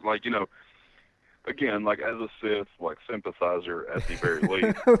also like again, like as a Sith, like sympathizer at the very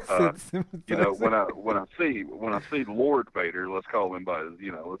least. When I see Lord Vader, let's call him by his,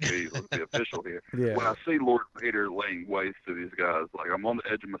 let's be official here. Yeah. When I see Lord Vader laying waste to these guys, like I'm on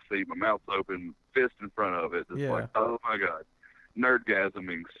the edge of my seat, my mouth's open, fist in front of it, just like, oh my god,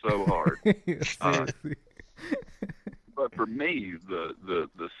 nerdgasming so hard. But for me,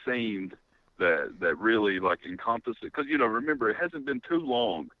 the scene that really like encompasses it, because remember, it hasn't been too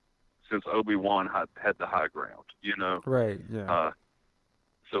long since Obi-Wan had the high ground, Right, yeah.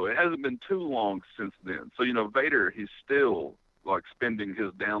 So it hasn't been too long since then. So, Vader, he's still, like, spending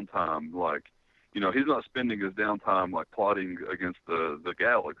his downtime, like, he's not spending his downtime, like, plotting against the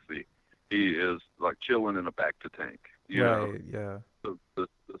galaxy. He is, like, chilling in a bacta tank, you know? Yeah. The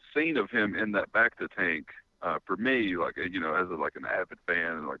scene of him in that bacta tank, for me, like, as an avid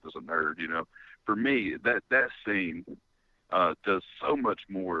fan and, like, as a nerd, for me, that scene does so much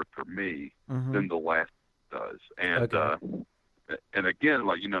more for me than the last does. And and again,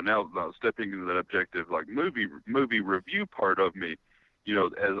 like, now stepping into that objective, like, movie review part of me,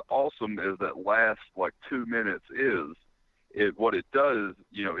 as awesome as that last, like, 2 minutes is, what it does,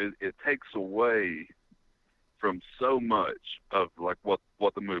 it takes away from so much of, like, what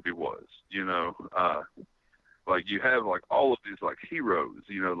the movie was, like, you have, like, all of these, like, heroes,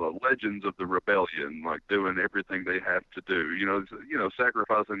 the legends of the rebellion, like, doing everything they have to do,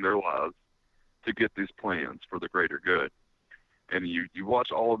 sacrificing their lives to get these plans for the greater good. And you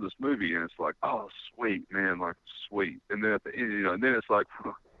watch all of this movie, and it's like, oh, sweet, man, like, sweet. And then at the end, and then it's like,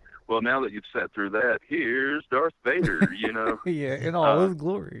 well, now that you've sat through that, here's Darth Vader, Yeah, in all his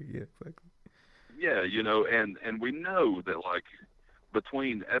glory. Yeah, exactly. Yeah, and we know that, like,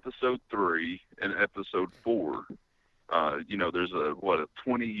 between episode 3 and episode 4, there's a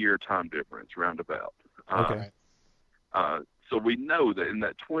 20-year time difference roundabout. Okay. So we know that in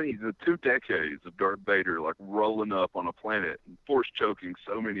that 2 decades of Darth Vader like rolling up on a planet and force choking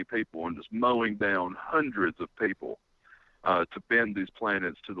so many people and just mowing down hundreds of people to bend these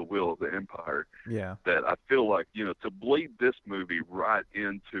planets to the will of the Empire. Yeah. That I feel like, to bleed this movie right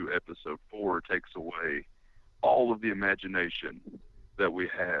into episode 4 takes away all of the imagination that we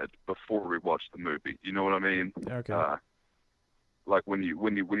had before we watched the movie. You know what I mean? Okay. Like when you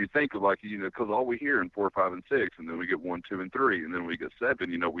think of because all we hear in 4, 5, and 6, and then we get 1, 2, and 3, and then we get 7.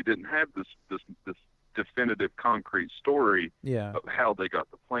 We didn't have this definitive concrete story of how they got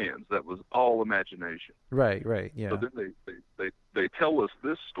the plans. That was all imagination. Right. Yeah. So then they tell us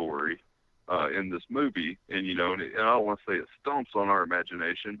this story in this movie, and and I don't want to say it stomps on our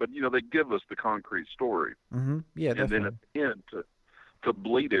imagination, but they give us the concrete story. Mm-hmm. Yeah, and definitely. then at the end to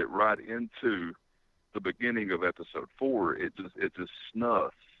bleed it right into the beginning of episode 4, it just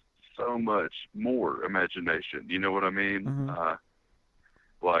snuffs so much more imagination. You know what I mean? Mm-hmm.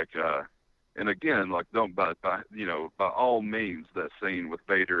 And again, by all means, that scene with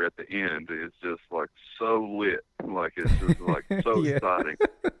Vader at the end is just like so lit, like it's just like so exciting.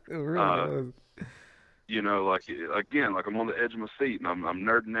 It really was. Again, I'm on the edge of my seat and I'm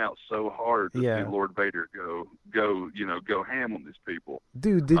nerding out so hard to see Lord Vader go ham on these people.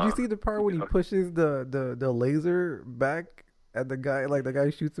 Dude, did you see the part when he pushes the laser back at the guy? Like the guy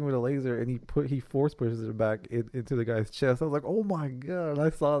shoots him with a laser and he force pushes it back into the guy's chest. I was like, oh my god! I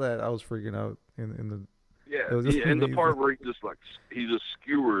saw that. I was freaking out in the. And the part where he just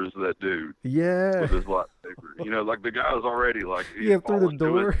skewers that dude. Yeah. With his lightsaber. Like the guy was already through the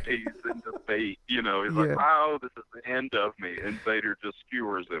door. He's in defeat. He's like, oh, this is the end of me, and Vader just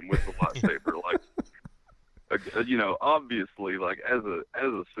skewers him with the lightsaber. Obviously, as a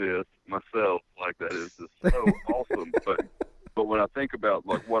Sith myself, that is just so awesome. But when I think about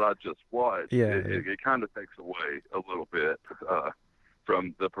what I just watched, it kind of takes away a little bit.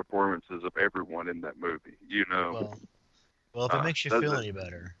 From the performances of everyone in that movie, Well, if it makes you feel any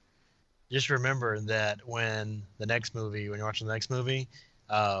better, just remember that when you're watching the next movie,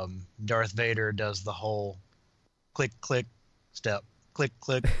 Darth Vader does the whole click, click, step, click,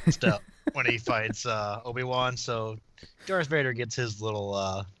 click, step when he fights Obi-Wan. So Darth Vader gets his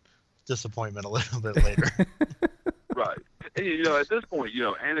little disappointment a little bit later. Right. And, at this point,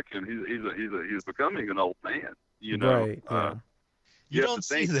 Anakin, he's becoming an old man. Right. Yeah. You don't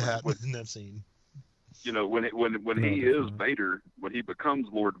see that in that scene. When he is Vader, when he becomes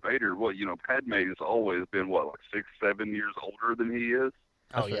Lord Vader, Padme has always been 6, 7 years older than he is.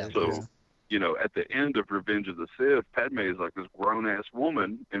 Oh yeah. So, at the end of Revenge of the Sith, Padme is this grown ass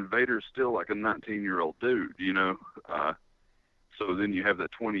woman, and Vader's still a 19-year-old dude. So then you have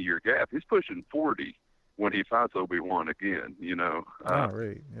that 20-year gap. He's pushing 40 when he fights Obi-Wan again.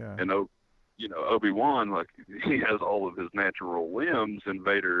 Right. Yeah. And Obi-Wan, he has all of his natural limbs, and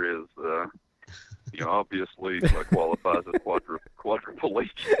Vader is, obviously qualifies as quadriplegic.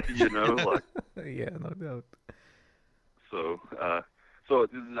 Yeah, no doubt. So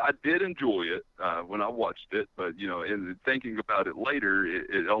I did enjoy it when I watched it, but in thinking about it later,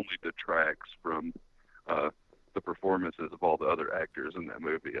 it only detracts from the performances of all the other actors in that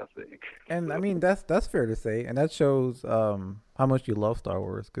movie, I think. And I mean that's fair to say, and that shows how much you love Star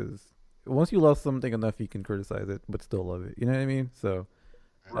Wars, because once you love something enough, you can criticize it but still love it. You know what I mean? So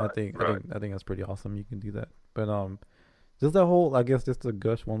I think that's pretty awesome. You can do that. But just the whole, I guess, just to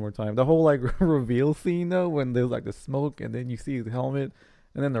gush one more time, the whole reveal scene though, when there's the smoke and then you see his helmet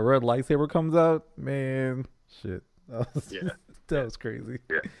and then the red lightsaber comes out, man, shit, that was crazy.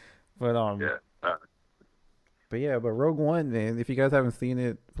 Yeah. But Rogue One, man, if you guys haven't seen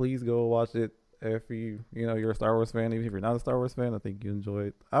it, please go watch it. If you're a Star Wars fan, even if you're not a Star Wars fan, I think you enjoy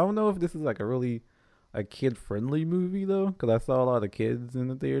it. I don't know if this is a really kid-friendly movie though, because I saw a lot of kids in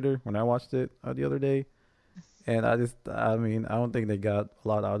the theater when I watched it the other day, and I don't think they got a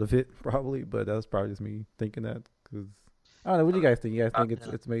lot out of it probably, but that's probably just me thinking that, because I don't know. What do you guys think? You guys think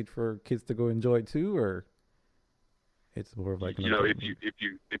it's made for kids to go enjoy it too, or it's more of if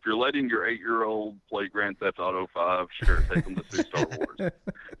you're letting your 8-year-old play Grand Theft Auto 5, sure, take them to see Star Wars.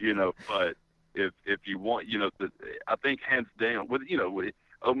 But if you want, I think hands down, with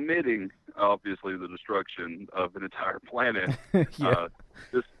omitting obviously the destruction of an entire planet,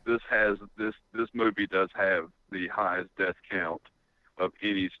 this movie does have the highest death count of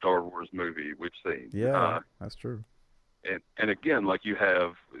any Star Wars movie we've seen. Yeah, that's true. And again, you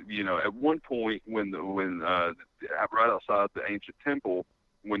have, at one point when right outside the ancient temple,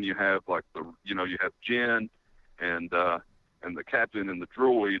 when you have you have Jinn and and the captain and the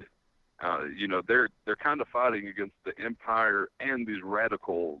droid, you know, they're kind of fighting against the Empire and these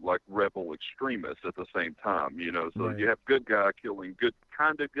radical, like, rebel extremists at the same time, you know. So you have good guy killing good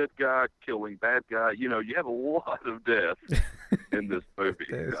guy killing bad guy. You know, you have a lot of death in this movie.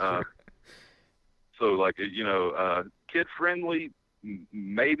 So, like, you know, kid-friendly,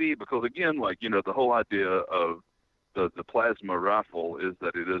 maybe, because, again, like, you know, the whole idea of the plasma rifle is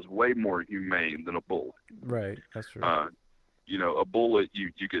that it is way more humane than a bullet. Right, that's true. You know, a bullet,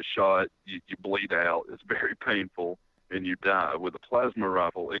 you get shot, you bleed out, it's very painful, and you die. With a plasma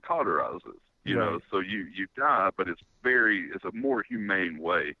rifle, it cauterizes, you know, so you die, but it's a more humane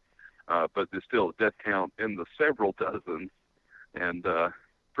way. But there's still a death count in the several dozens, and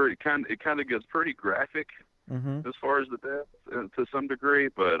it kind of gets pretty graphic as far as the deaths to some degree,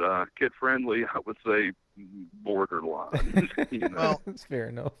 but kid friendly, I would say borderline. You know? Well, that's fair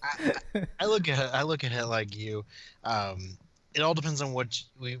enough. I look at it like you. It all depends on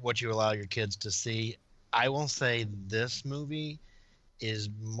what you allow your kids to see. I will say this movie is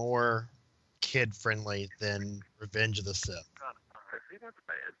more kid friendly than Revenge of the Sith. That's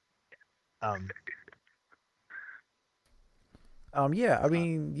bad. Yeah, I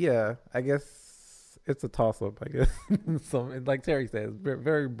mean, yeah, I guess it's a toss-up, I guess. So, like Terry says,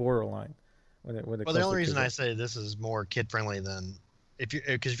 very borderline. Well, the only reason I say this is more kid-friendly than...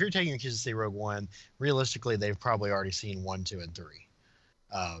 Because if you're taking your kids to see Rogue One, realistically, they've probably already seen 1, 2, and 3.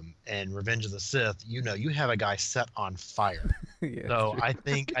 And Revenge of the Sith, you know, you have a guy set on fire. Yeah, so I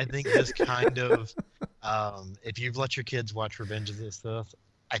think this kind of... if you've let your kids watch Revenge of the Sith,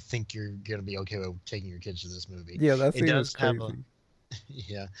 I think you're going to be okay with taking your kids to this movie. Yeah, that seems crazy.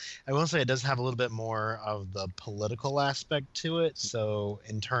 Yeah, I will say it does have a little bit more of the political aspect to it. So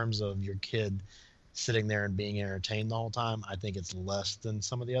in terms of your kid sitting there and being entertained the whole time, I think it's less than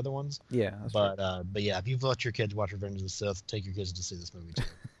some of the other ones. Yeah, but yeah, if you've let your kids watch Revenge of the Sith, take your kids to see this movie too.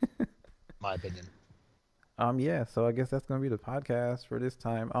 My opinion. Yeah, so I guess that's gonna be the podcast for this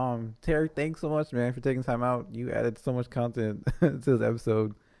time. Terry, thanks so much, man, for taking time out. You added so much content to this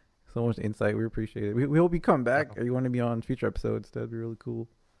episode, so much insight. We appreciate it. We hope you come back, or you want to be on future episodes. That'd be really cool.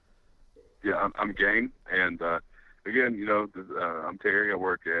 Yeah, I'm game, and again, you know, I'm Terry. I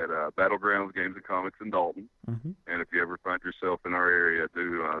work at Battlegrounds Games and Comics in Dalton, and if you ever find yourself in our area,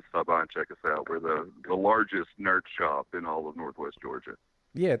 do stop by and check us out. We're the largest nerd shop in all of Northwest Georgia.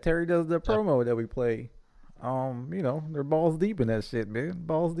 Yeah, Terry does the promo that we play. You know, they're balls deep in that shit, man.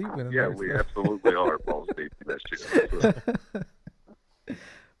 Balls deep in it. Yeah, we absolutely are balls deep in that shit.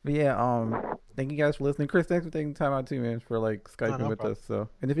 But yeah, thank you guys for listening. Chris, thanks for taking time out too, man, for like Skyping with us. So,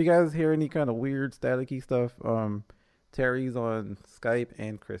 and if you guys hear any kind of weird staticky stuff, Terry's on Skype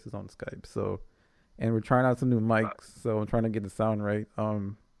and Chris is on Skype. So, and we're trying out some new mics, so I'm trying to get the sound right.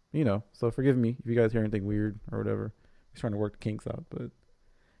 You know, so forgive me if you guys hear anything weird or whatever. Just trying to work the kinks out, but.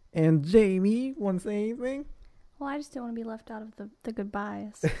 And Jamie, want to say anything? Well, I just don't want to be left out of the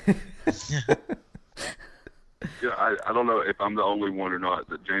goodbyes. Yeah, I don't know if I'm the only one or not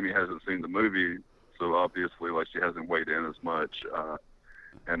that Jamie hasn't seen the movie, so obviously, like, she hasn't weighed in as much.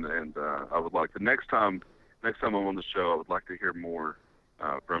 And I would like to next time I'm on the show, I would like to hear more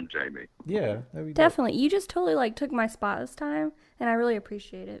from Jamie. Yeah, definitely. You just totally like took my spot this time, and I really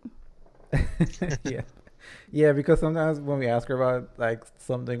appreciate it. Yeah. Yeah, because sometimes when we ask her about like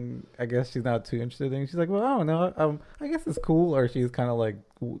something, I guess she's not too interested in. She's like, "Well, I don't know. I guess it's cool," or she's kind of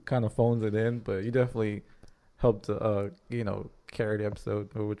phones it in. But you definitely helped, you know, carry the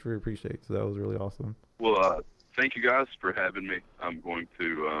episode, which we appreciate. So that was really awesome. Well, thank you guys for having me. I'm going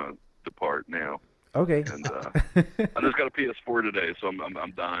to depart now. Okay. And I just got a PS4 today, so I'm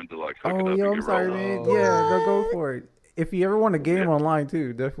dying to like. Oh, yeah, I'm sorry, man. Yeah, go for it. If you ever want a game online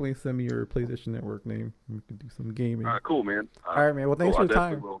too, definitely send me your PlayStation Network name. We can do some gaming. All right, cool, man. All right, man. Well, thanks for your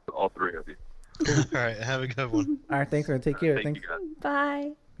time. Will, all three of you. All right, have a good one. All right, thanks, man. Take care. Thanks.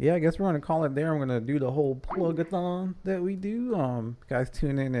 Bye. Yeah, I guess we're gonna call it there. I'm gonna do the whole plug-a-thon that we do. Guys,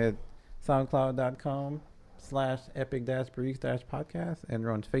 tune in at SoundCloud.com/epic-breeze-podcast, and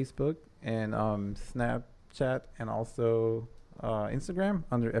we're on Facebook and Snapchat and also Instagram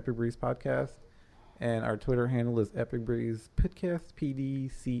under Epic Breeze Podcast. And our Twitter handle is Epic Breeze Podcast,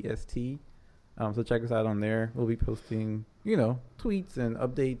 PDCST. So check us out on there. We'll be posting, you know, tweets and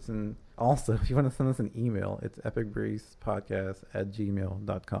updates. And also, if you want to send us an email, it's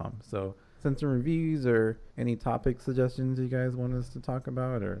epicbreezepodcast@gmail.com. So send some reviews or any topic suggestions you guys want us to talk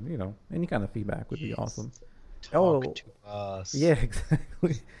about, or, you know, any kind of feedback would be awesome. Talk to us. Yeah,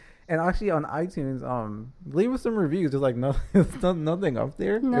 exactly. And actually on iTunes, leave us some reviews. There's like nothing up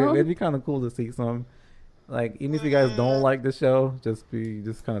there. No? It'd be kind of cool to see some. Like, even if you guys don't like the show, just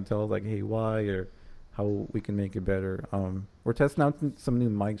kind of tell us like, hey, why, or how we can make it better. We're testing out some new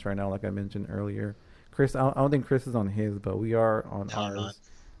mics right now, like I mentioned earlier. Chris, I don't think Chris is on his, but we are on ours. Not.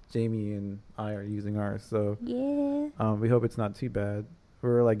 Jamie and I are using ours, so yeah. We hope it's not too bad. We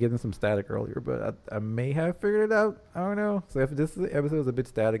were like getting some static earlier, but I may have figured it out. I don't know. So if this episode is a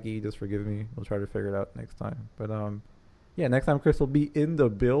bit staticky, just forgive me. We'll try to figure it out next time. But yeah, next time Chris will be in the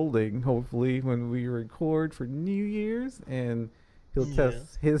building, hopefully, when we record for New Year's, and he'll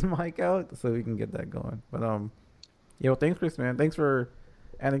test his mic out so we can get that going. But yeah, well, thanks, Chris, man. Thanks for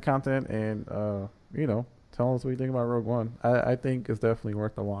adding content and telling us what you think about Rogue One. I think it's definitely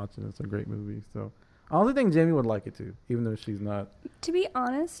worth the watch, and it's a great movie. So I also think Jamie would like it too, even though she's not. To be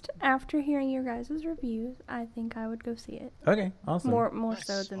honest, after hearing your guys' reviews, I think I would go see it. Okay, awesome. More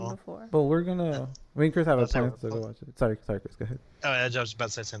so than before. But we're gonna. Me and Chris have a plan to go watch it. Sorry, Chris, go ahead. Oh, I was just about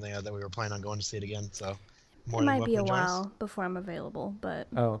to say something that we were planning on going to see it again. So it might be a while before I'm available, but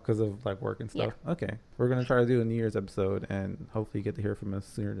because of like work and stuff. Yeah. Okay, we're gonna try to do a New Year's episode, and hopefully you get to hear from us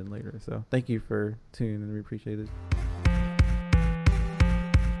sooner than later. So thank you for tuning in. We appreciate it.